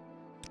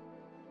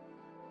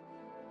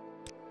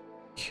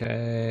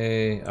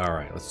 Okay,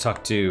 alright, let's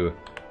talk to...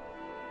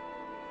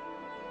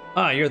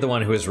 Ah, you're the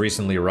one who has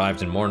recently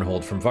arrived in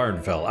Mournhold from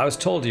Vardenfell. I was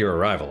told of your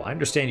arrival. I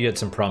understand you had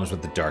some problems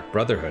with the Dark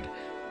Brotherhood.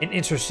 An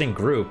interesting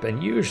group,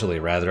 and usually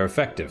rather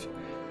effective.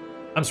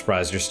 I'm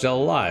surprised you're still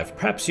alive.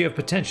 Perhaps you have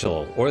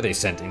potential, or they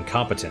sent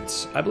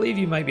incompetence. I believe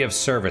you might be of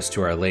service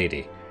to Our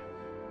Lady.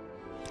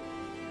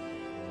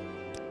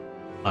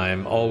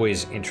 I'm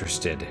always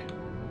interested.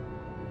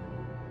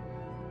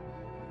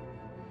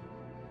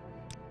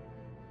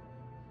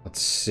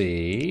 Let's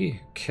see.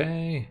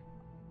 Okay.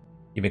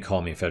 You may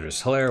call me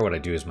Fedris Hilaire. What I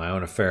do is my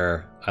own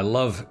affair. I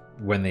love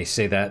when they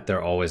say that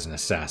they're always an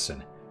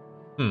assassin.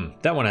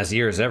 That one has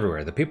ears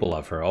everywhere. The people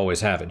love her,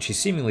 always have, and she's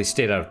seemingly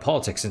stayed out of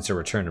politics since her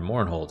return to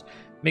Mournhold.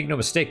 Make no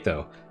mistake,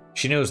 though.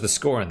 She knows the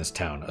score in this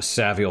town. A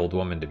savvy old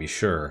woman, to be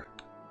sure.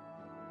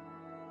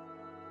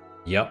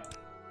 Yep.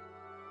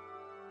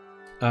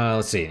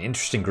 Let's see. An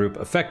interesting group.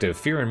 Effective.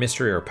 Fear and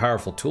mystery are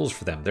powerful tools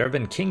for them. There have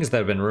been kings that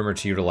have been rumored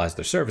to utilize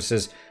their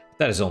services.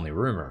 That is only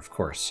rumor, of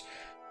course.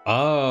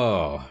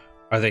 Oh...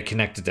 Are they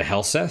connected to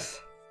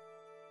Helseth?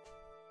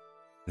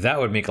 That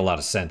would make a lot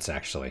of sense,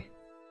 actually.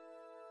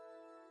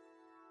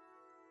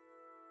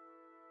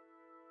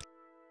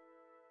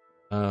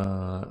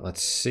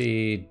 Let's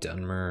see.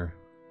 Dunmer.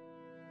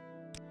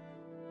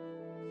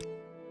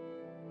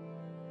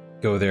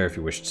 Go there if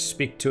you wish to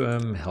speak to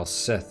him.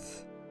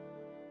 Helseth.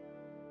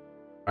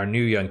 Our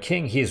new young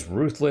king, he is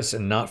ruthless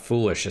and not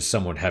foolish, as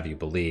some would have you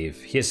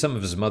believe. He has some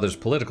of his mother's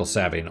political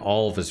savvy and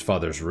all of his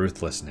father's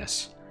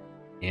ruthlessness.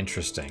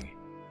 Interesting.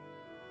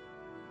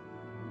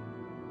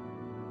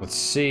 Let's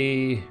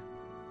see.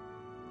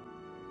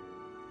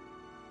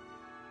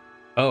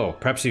 Oh,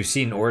 perhaps you've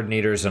seen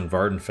ordinators on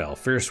Vardenfell.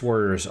 Fierce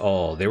warriors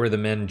all. They were the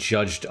men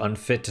judged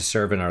unfit to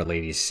serve in Our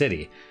Lady's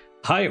city.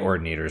 High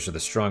ordinators are the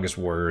strongest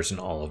warriors in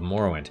all of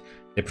Morrowind.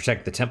 They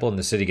protect the temple and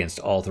the city against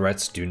all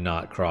threats. Do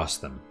not cross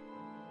them.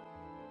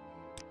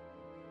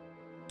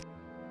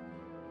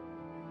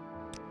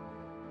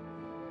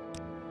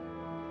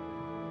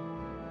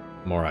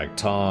 Morag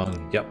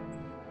Tong. Yep.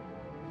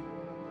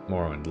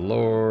 Morrowind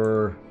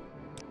lore.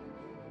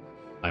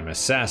 I'm an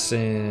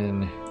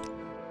assassin.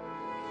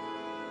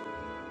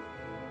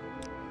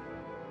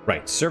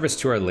 Right, service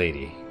to Our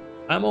Lady.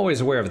 I'm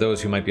always aware of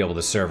those who might be able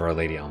to serve Our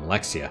Lady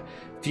Almalexia.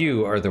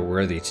 Few are the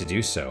worthy to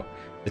do so.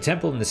 The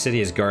temple in the city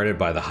is guarded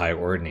by the High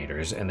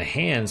Ordinators, and the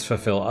Hands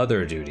fulfill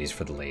other duties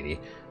for the Lady.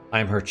 I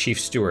am her chief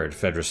steward,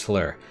 Fedris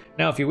Hilaire.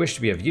 Now, if you wish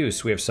to be of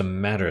use, we have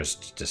some matters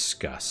to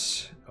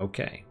discuss.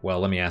 Okay, well,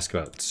 let me ask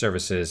about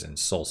services and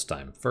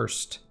Solstheim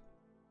first.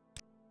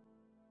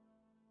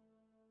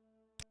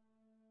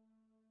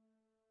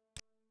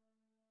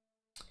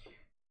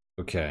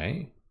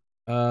 Okay,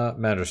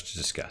 matters to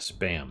discuss.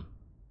 Bam.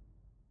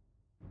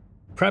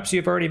 Perhaps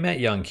you've already met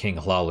young King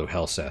Hlalu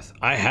Helseth.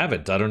 I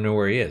haven't. I don't know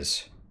where he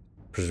is.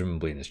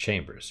 Presumably in his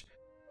chambers.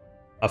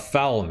 A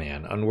foul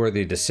man,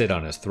 unworthy to sit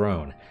on his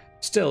throne.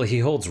 Still, he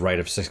holds right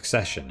of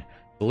succession.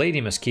 The lady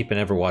must keep an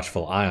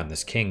ever-watchful eye on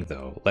this king,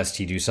 though, lest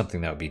he do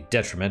something that would be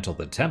detrimental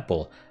to the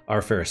temple,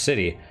 our fair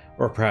city,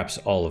 or perhaps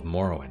all of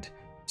Morrowind.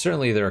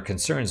 Certainly there are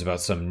concerns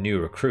about some new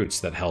recruits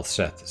that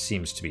Helseth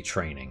seems to be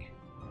training.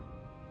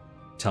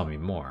 Tell me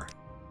more.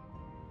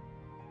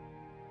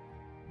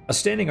 A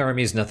standing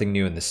army is nothing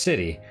new in the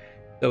city,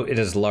 though it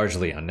is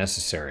largely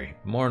unnecessary.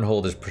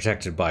 Mournhold is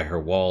protected by her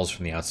walls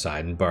from the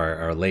outside and by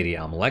Our Lady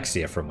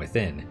Almalexia from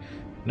within.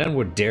 None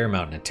would dare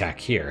mount an attack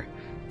here.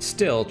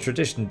 Still,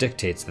 tradition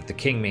dictates that the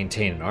king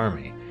maintain an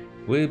army.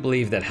 We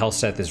believe that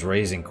Helseth is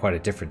raising quite a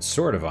different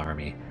sort of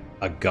army,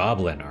 a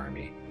goblin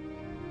army.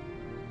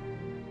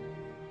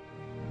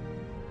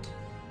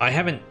 I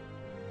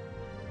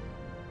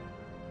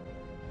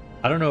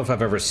don't know if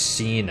I've ever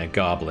seen a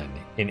goblin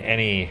in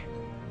any...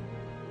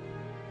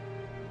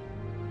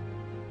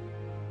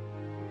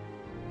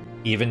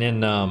 Even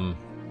in,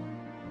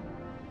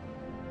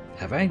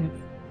 Have I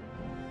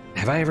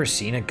ever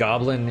seen a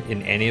goblin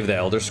in any of the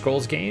Elder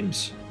Scrolls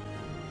games?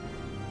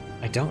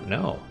 I don't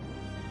know.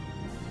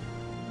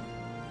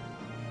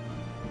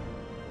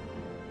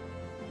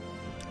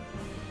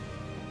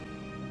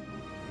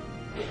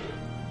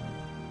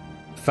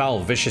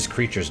 Foul, vicious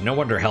creatures. No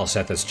wonder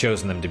Helseth has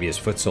chosen them to be his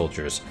foot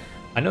soldiers.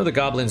 I know the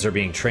goblins are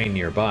being trained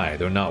nearby,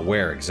 though not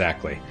where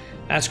exactly.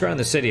 Ask around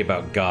the city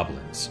about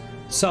goblins.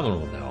 Someone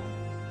will know.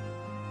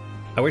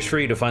 I wish for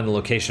you to find the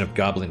location of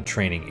goblin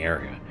training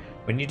area.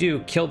 When you do,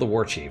 kill the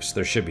war chiefs.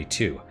 There should be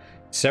 2.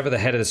 Sever the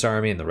head of this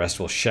army and the rest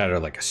will shatter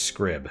like a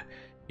scrib.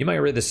 You might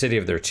rid the city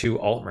of their 2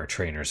 Altmer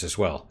trainers as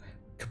well.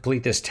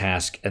 Complete this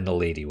task and the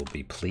lady will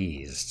be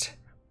pleased.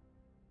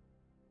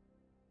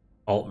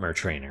 Altmer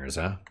trainers,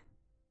 huh?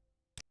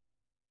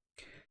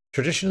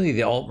 Traditionally,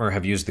 the Altmer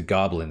have used the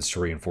goblins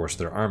to reinforce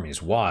their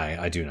armies. Why,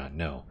 I do not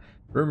know.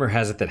 Rumor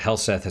has it that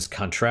Helseth has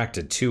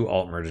contracted 2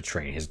 Altmer to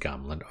train his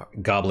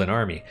goblin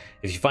army.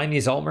 If you find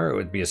these Altmer, it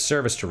would be a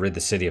service to rid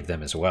the city of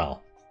them as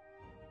well.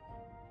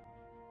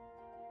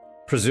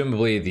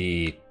 Presumably in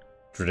the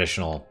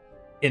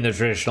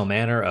traditional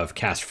manner of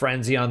cast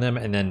frenzy on them,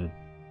 and then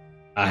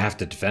I have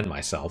to defend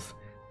myself.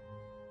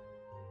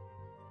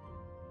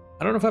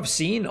 I don't know if I've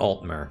seen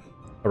Altmer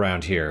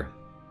around here.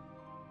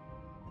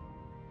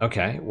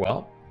 Okay,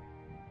 well,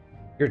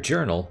 your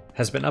journal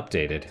has been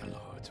updated. The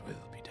Lord's will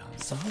be done.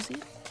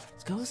 Sozi?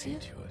 Scozi?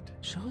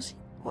 Shozi?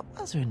 What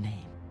was her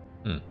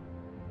name?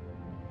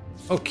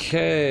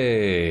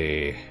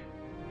 Okay.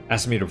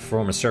 Asked me to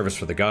perform a service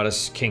for the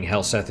goddess. King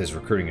Helseth is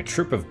recruiting a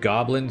troop of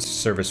goblins to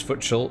serve as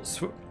foot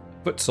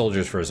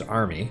soldiers for his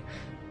army.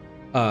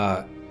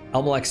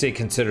 Almalexia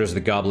considers the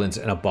goblins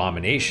an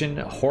abomination.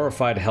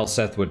 Horrified,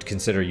 Helseth would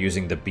consider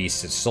using the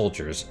beasts as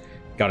soldiers.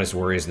 Goddess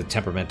worries the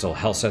temperamental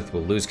Helseth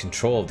will lose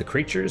control of the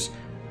creatures,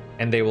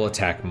 and they will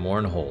attack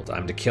Mournhold.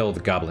 I'm to kill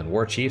the goblin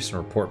war chiefs and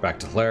report back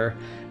to Hilaire.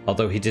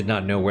 Although he did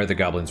not know where the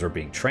goblins were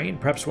being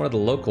trained, perhaps one of the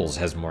locals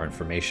has more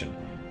information.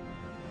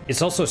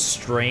 It's also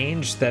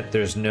strange that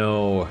there's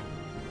no...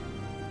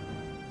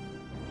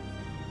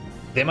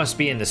 They must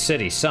be in the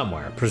city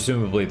somewhere.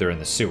 Presumably they're in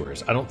the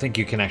sewers. I don't think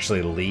you can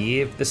actually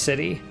leave the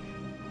city.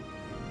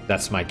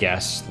 That's my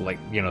guess. Like,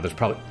 you know, there's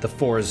probably the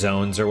 4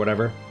 zones or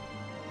whatever.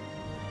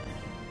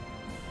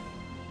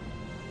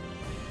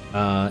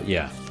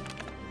 Yeah.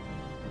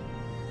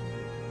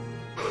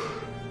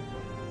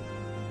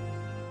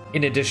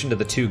 In addition to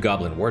the 2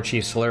 goblin war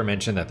chiefs, Hilaire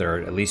mentioned that there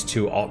are at least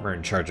 2 Altmer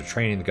in charge of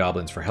training the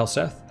goblins for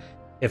Helseth.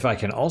 If I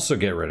can also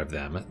get rid of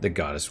them, the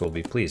goddess will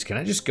be pleased. Can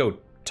I just go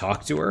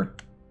talk to her?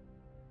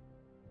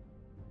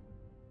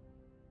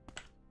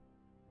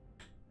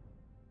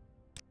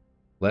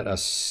 Let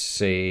us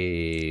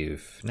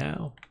save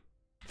now.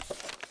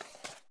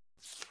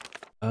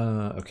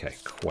 Okay,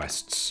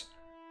 quests.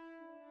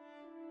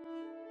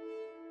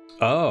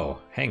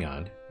 Oh, hang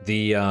on.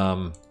 The,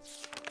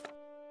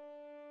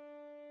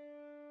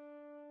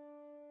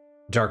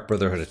 Dark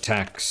Brotherhood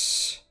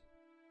attacks.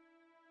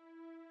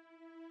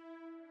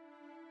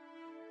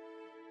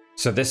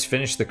 So this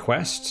finished the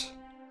quest?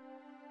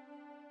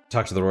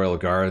 Talk to the Royal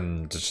Guard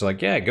and just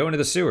like, yeah, go into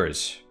the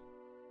sewers.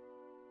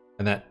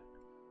 And that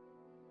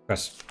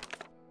quest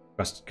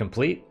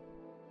complete?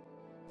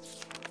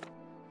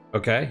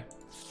 Okay.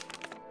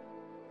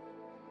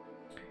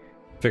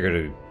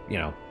 Figured, you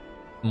know,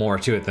 more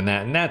to it than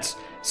that. And that's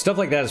stuff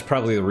like that is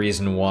probably the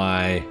reason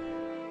why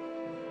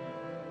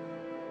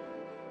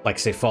like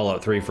say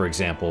Fallout 3, for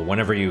example,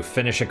 whenever you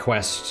finish a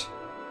quest,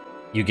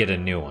 you get a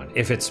new one,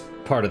 if it's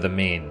part of the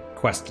main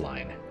quest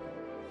line.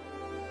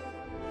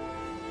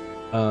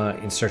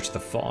 In search of the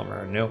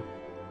Falmer, nope.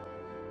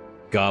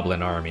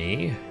 Goblin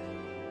army.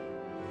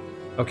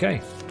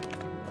 Okay.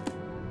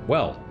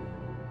 Well.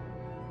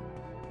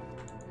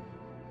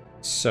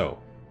 So,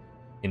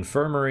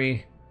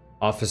 Infirmary,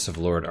 Office of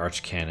Lord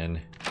Archcanon.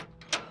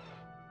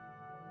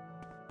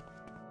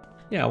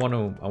 Yeah, I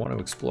want to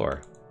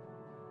explore.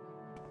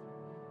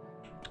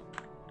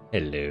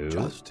 Hello.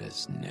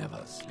 Justice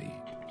never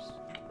sleeps.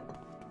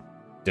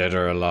 Dead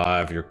or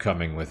alive, you're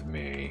coming with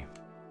me.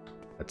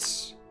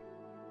 That's...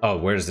 Oh,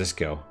 where does this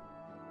go?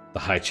 The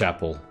High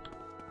Chapel.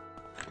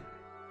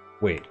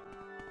 Wait.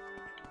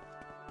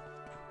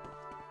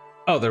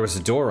 Oh, there was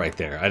a door right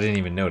there. I didn't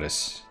even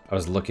notice. I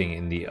was looking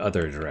in the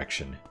other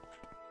direction.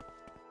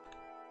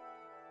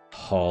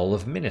 Hall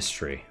of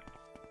Ministry.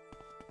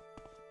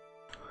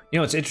 You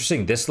know, it's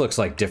interesting. This looks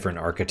like different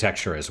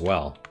architecture as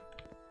well.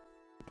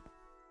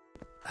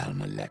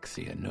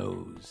 Almalexia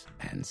knows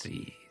and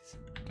sees.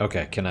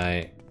 Okay, can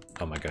I...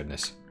 Oh my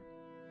goodness.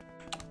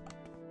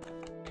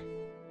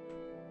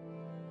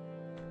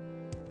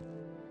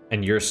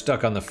 And you're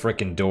stuck on the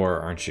frickin' door,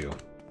 aren't you?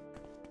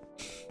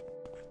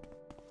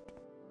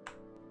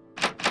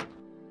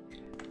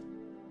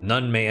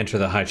 None may enter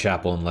the High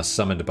Chapel unless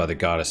summoned by the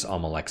goddess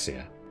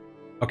Almalexia.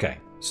 Okay,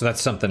 so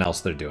that's something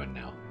else they're doing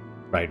now.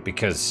 Right,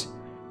 because...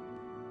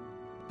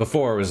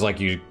 Before it was like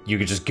you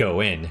could just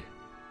go in.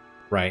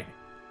 Right?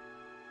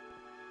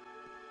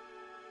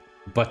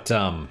 But,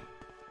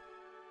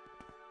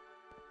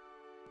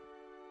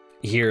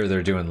 here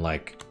they're doing,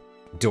 like,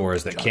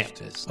 doors that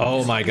can't...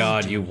 Oh my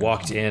god, you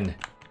walked in.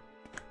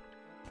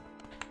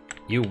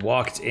 You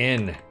walked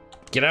in.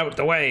 Get out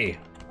the way!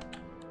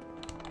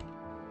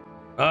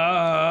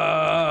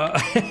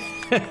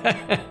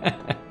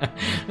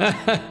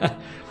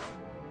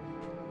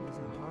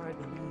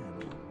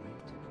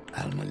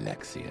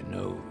 Almalexia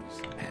knows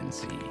and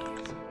sees.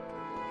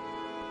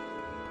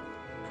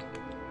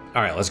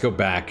 Alright, let's go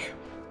back.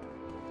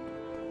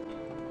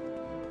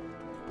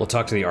 We'll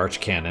talk to the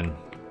Archcanon.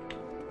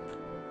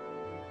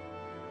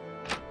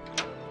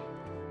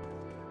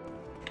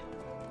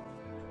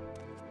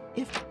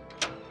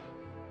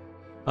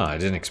 Oh, I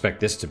didn't expect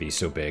this to be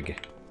so big.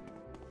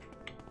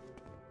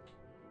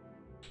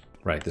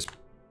 Right, this...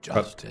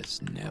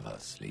 Justice never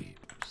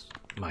sleeps.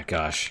 My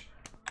gosh.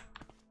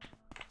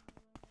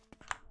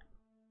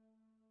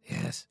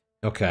 Yes?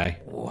 Okay.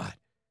 What?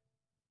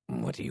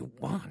 What do you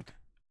want?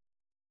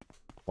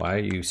 Why are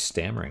you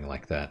stammering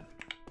like that?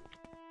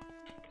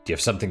 Do you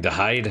have something to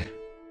hide?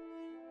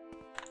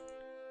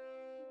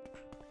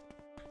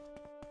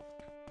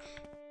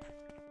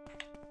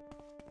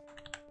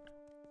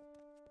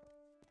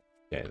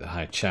 Okay, the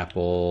High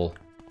Chapel.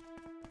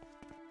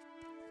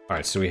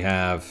 Alright, so we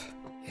have...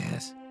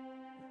 Yes?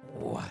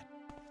 What?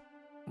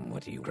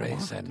 What do you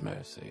Grace want? And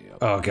mercy.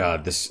 Oh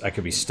god, this... I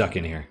could be stuck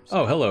in here.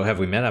 Oh, hello, have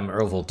we met? I'm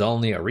Earl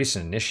Voldalny, a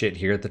recent initiate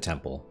here at the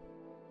temple.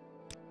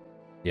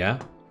 Yeah?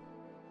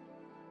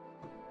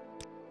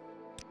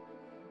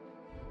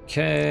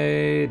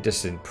 Okay,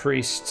 distant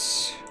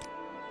priests.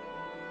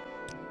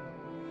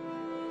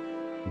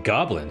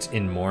 Goblins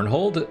in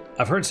Mournhold?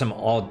 I've heard some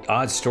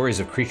odd stories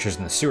of creatures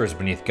in the sewers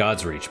beneath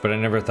God's Reach, but I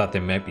never thought they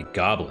might be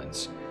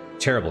goblins.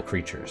 Terrible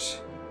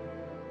creatures.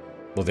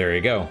 Well, there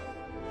you go.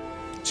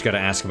 Just gotta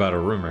ask about a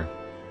rumor.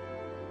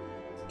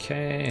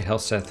 Okay,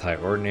 Helseth High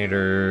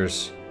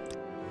Ordinators.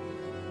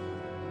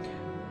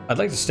 I'd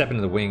like to step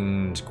into the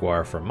winged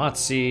Guar for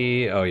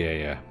Matzi. Oh,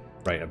 yeah.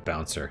 Right, a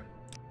bouncer.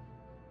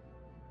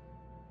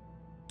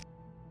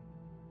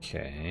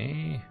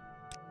 Okay.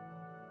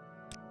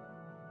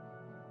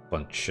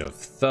 Bunch of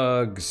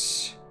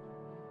thugs.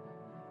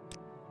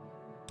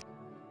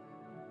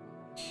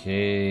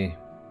 Okay.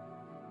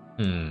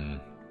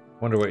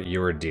 Wonder what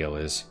your deal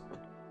is.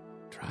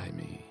 Try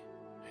me,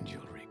 and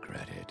you'll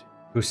regret it.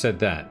 Who said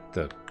that?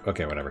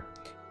 Okay, whatever.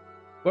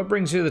 What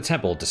brings you to the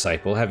temple,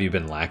 disciple? Have you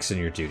been lax in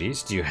your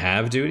duties? Do you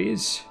have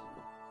duties?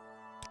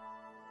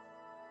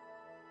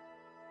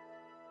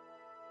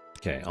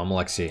 Okay,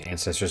 Almalexia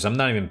Ancestors. I'm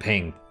not even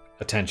paying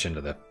attention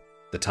to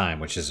the time,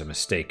 which is a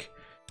mistake.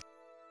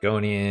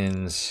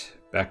 Gonians.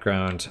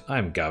 Background.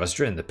 I'm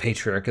Gavasdrin, the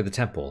Patriarch of the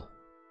Temple.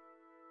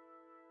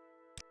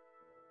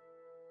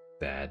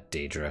 Bad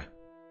Daedra.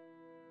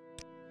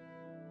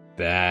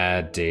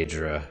 Bad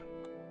Daedra.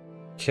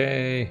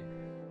 Okay.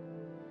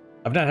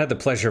 I've not had the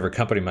pleasure of her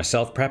company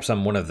myself. Perhaps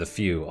I'm one of the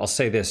few. I'll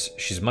say this.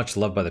 She's much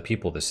loved by the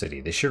people of the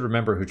city. They should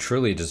remember who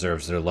truly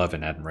deserves their love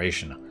and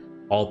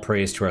admiration. All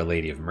praise to Our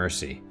Lady of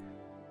Mercy.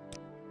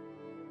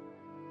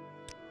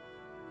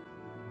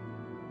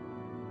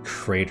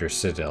 Crater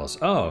Citadels.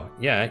 Oh,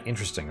 yeah,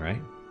 interesting,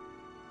 right?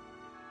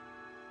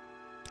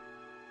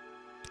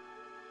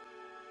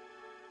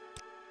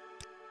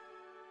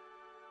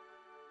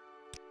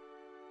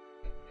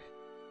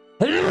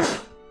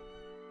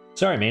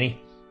 Sorry, Manny.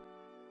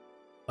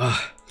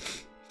 Ugh.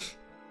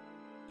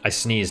 I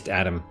sneezed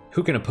at him.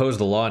 Who can oppose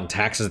the law and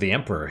taxes the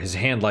Emperor? His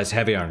hand lies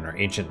heavy on our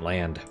ancient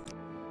land.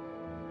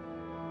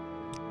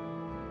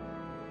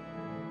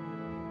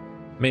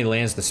 Many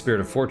lands, the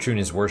spirit of fortune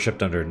is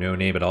worshipped under no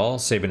name at all,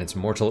 save in its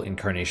mortal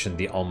incarnation,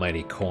 the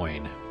almighty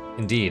coin.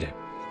 Indeed.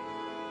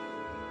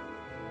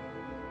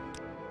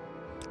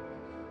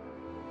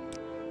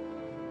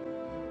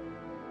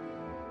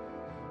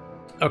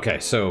 Okay,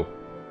 so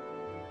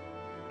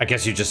I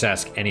guess you just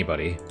ask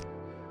anybody.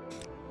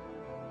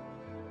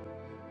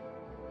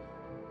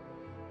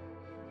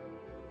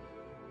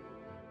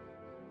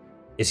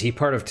 Is he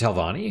part of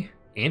Telvanni?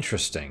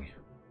 Interesting.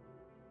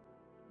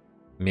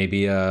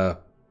 Maybe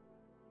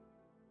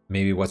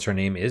maybe what's her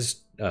name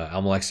is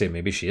Almalexia,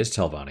 maybe she is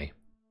Telvanni.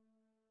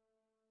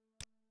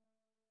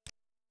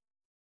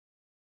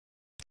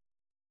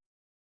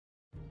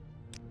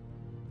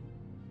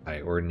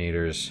 Alright,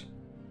 ordinators.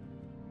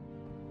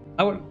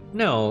 Oh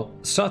no,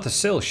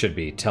 Sothasil should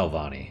be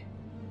Telvanni.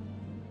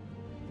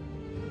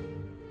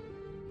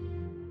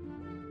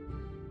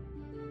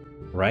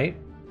 Right?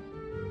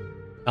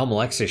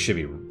 Almalexia should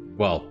be,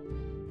 well,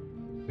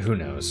 who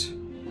knows?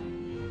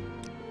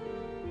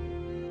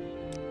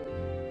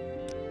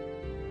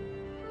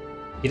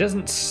 He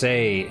doesn't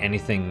say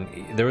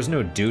anything. There was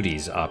no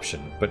duties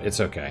option, but it's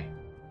okay.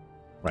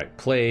 Right,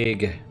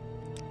 plague.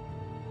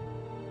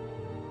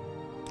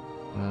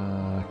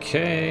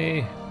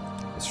 Okay.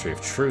 History of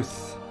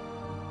truth.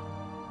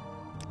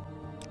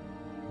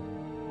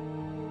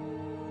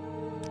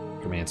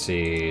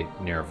 Necromancy,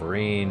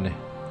 Nerevarine.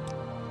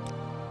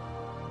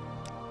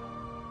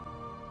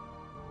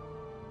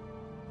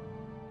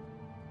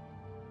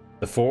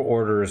 The four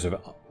orders of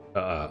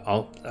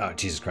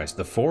Jesus Christ.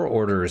 The four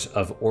orders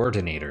of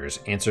ordinators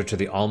answer to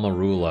the Alma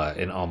Rula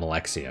in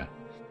Almalexia.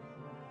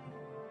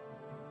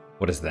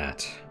 What is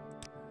that?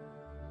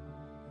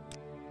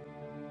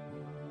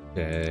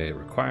 Okay,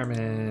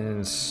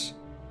 requirements.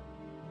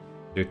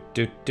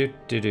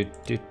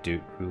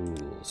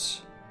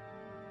 Rules.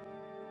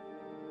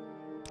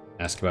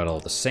 Ask about all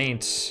the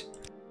saints.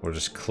 We'll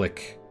just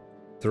click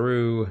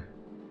through.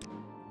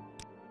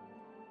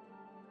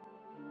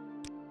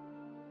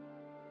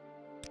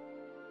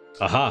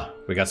 Aha!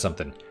 We got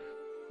something.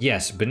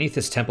 Yes, beneath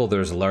this temple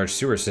there is a large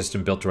sewer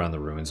system built around the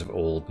ruins of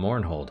old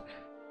Mournhold.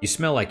 You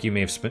smell like you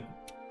may have spent...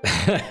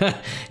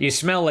 You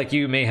smell like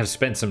you may have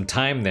spent some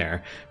time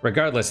there.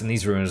 Regardless, in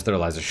these ruins there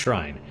lies a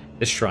shrine.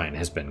 This shrine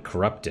has been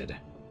corrupted.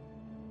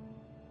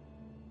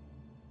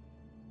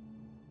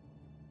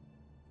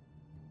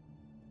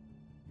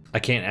 I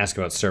can't ask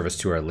about service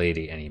to Our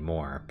Lady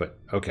anymore, but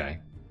okay.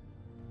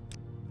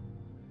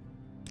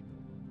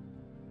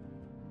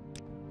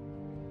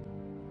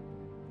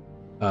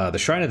 The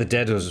Shrine of the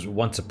Dead was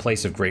once a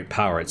place of great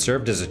power. It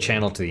served as a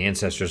channel to the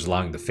ancestors,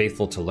 allowing the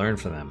faithful to learn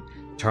from them,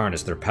 to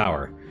harness their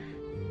power.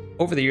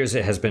 Over the years,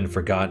 it has been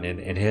forgotten,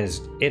 and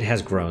it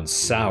has grown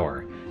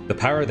sour. The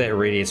power that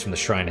irradiates from the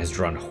shrine has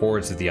drawn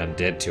hordes of the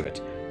undead to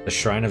it. The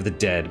Shrine of the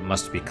Dead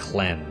must be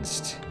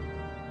cleansed.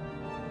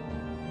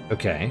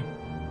 Okay.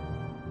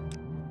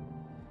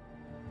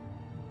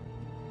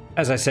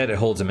 As I said, it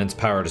holds immense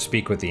power to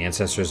speak with the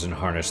ancestors and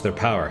harness their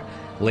power.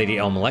 Lady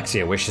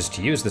Almalexia wishes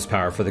to use this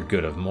power for the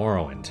good of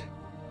Morrowind.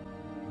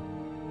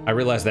 I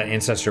realize that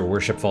ancestor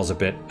worship falls a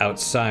bit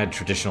outside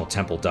traditional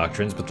temple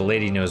doctrines, but the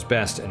lady knows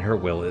best, and her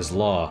will is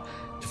law.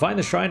 To find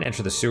the shrine,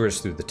 enter the sewers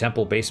through the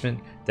temple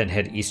basement, then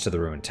head east to the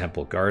ruined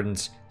temple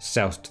gardens,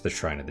 south to the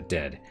Shrine of the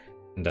Dead.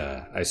 And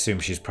I assume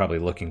she's probably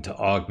looking to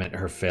augment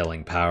her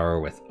failing power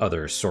with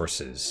other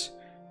sources.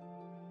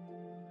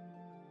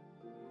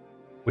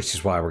 Which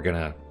is why we're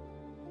gonna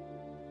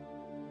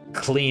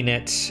clean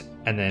it,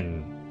 and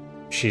then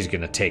she's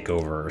gonna take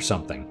over or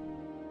something.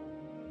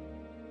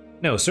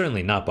 No,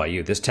 certainly not by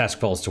you. This task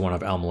falls to one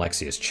of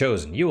Almalexia's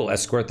chosen. You will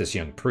escort this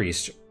young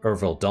priest,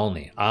 Urvil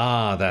Dulny.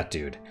 Ah, that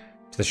dude.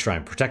 To the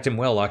shrine. Protect him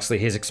well, Oxley.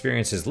 His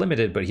experience is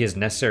limited, but he is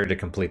necessary to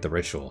complete the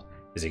ritual.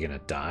 Is he gonna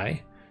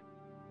die?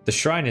 The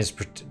shrine is,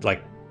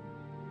 like,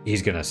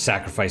 he's gonna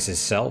sacrifice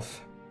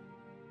himself?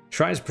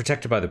 Shrine is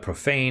protected by the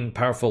profane,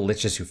 powerful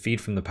liches who feed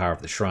from the power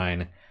of the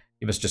shrine.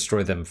 You must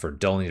destroy them for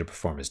Dulny to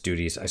perform his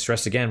duties. I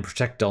stress again,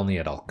 protect Dulny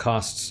at all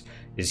costs.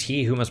 It is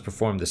he who must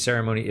perform the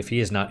ceremony. If he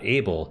is not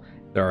able,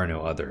 there are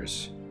no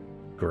others.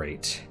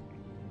 Great.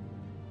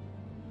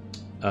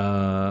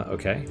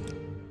 Okay.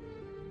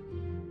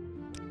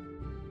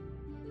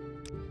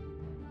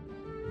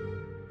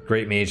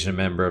 Great mage and a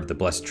member of the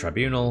Blessed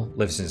Tribunal.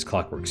 Lives in his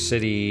Clockwork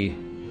City.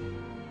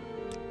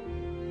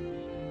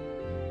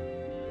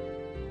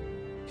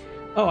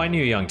 Oh, I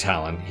knew young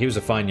Talon. He was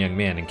a fine young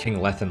man, and King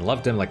Lethen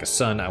loved him like a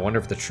son. I wonder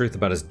if the truth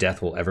about his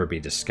death will ever be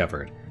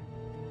discovered.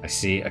 I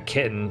see a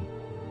kitten.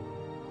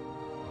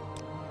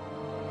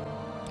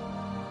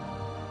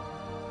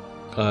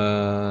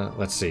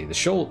 Let's see.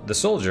 The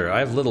soldier, I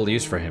have little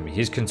use for him.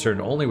 He's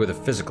concerned only with the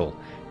physical.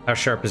 How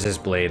sharp is his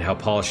blade? How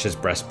polished his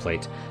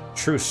breastplate?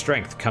 True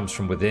strength comes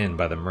from within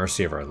by the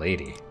mercy of Our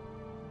Lady.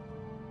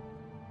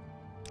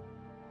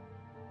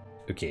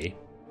 Okay.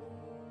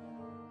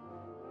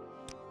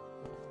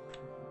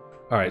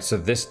 Alright, so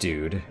this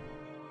dude...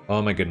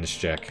 Oh my goodness,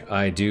 Jack.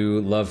 I do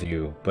love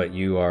you, but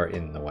you are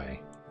in the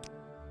way.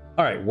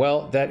 Alright,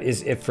 well, that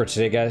is it for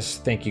today, guys.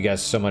 Thank you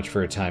guys so much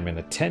for your time and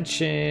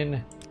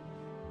attention.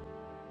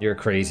 You're a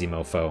crazy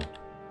mofo.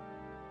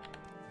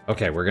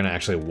 Okay, we're gonna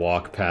actually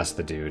walk past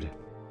the dude.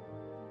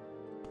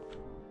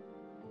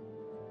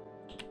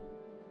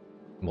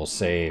 We'll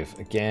save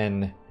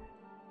again.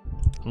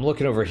 I'm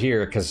looking over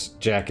here because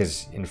Jack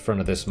is in front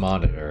of this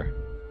monitor.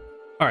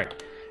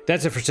 Alright,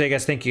 that's it for today,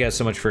 guys. Thank you guys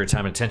so much for your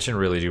time and attention.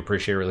 Really do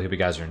appreciate it. Really hope you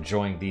guys are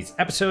enjoying these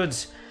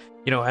episodes.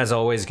 You know, as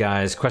always,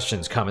 guys,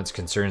 questions, comments,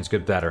 concerns,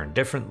 good, bad, or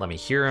indifferent, let me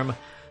hear them.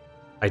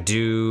 I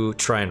do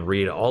try and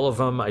read all of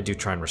them. I do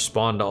try and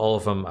respond to all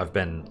of them. I've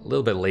been a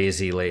little bit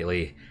lazy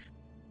lately,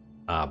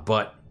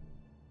 but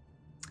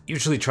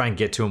usually try and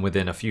get to them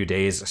within a few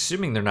days,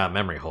 assuming they're not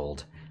memory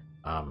hold.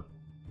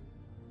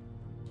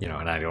 You know,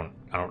 and I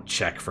don't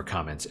check for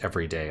comments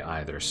every day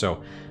either.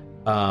 So,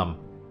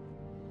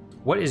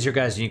 what is your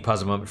guys' unique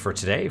positive moment for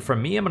today?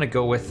 From me, I'm gonna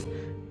go with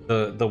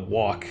the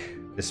walk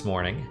this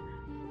morning.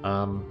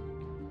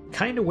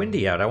 Kind of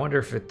windy out. I wonder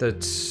if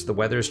the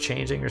weather's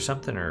changing or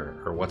something,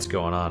 or what's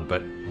going on.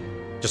 But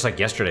just like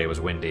yesterday, it was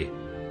windy.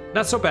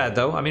 Not so bad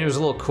though. I mean, it was a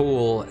little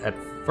cool at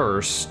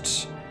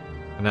first,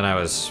 and then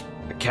I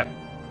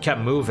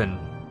kept moving,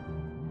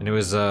 and it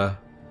was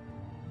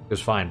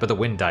fine. But the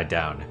wind died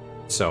down.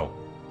 So,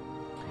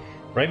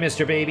 right,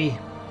 Mr. Baby,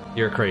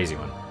 you're a crazy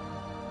one.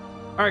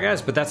 All right,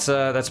 guys. But that's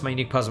my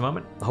unique positive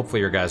moment. Hopefully,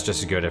 your guys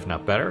just as good, if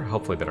not better.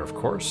 Hopefully, better, of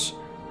course.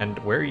 And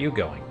where are you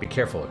going? Be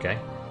careful, okay?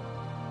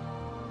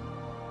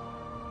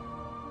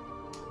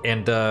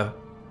 And,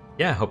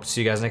 yeah, hope to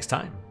see you guys next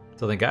time.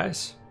 Till then,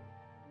 guys,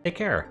 take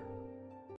care.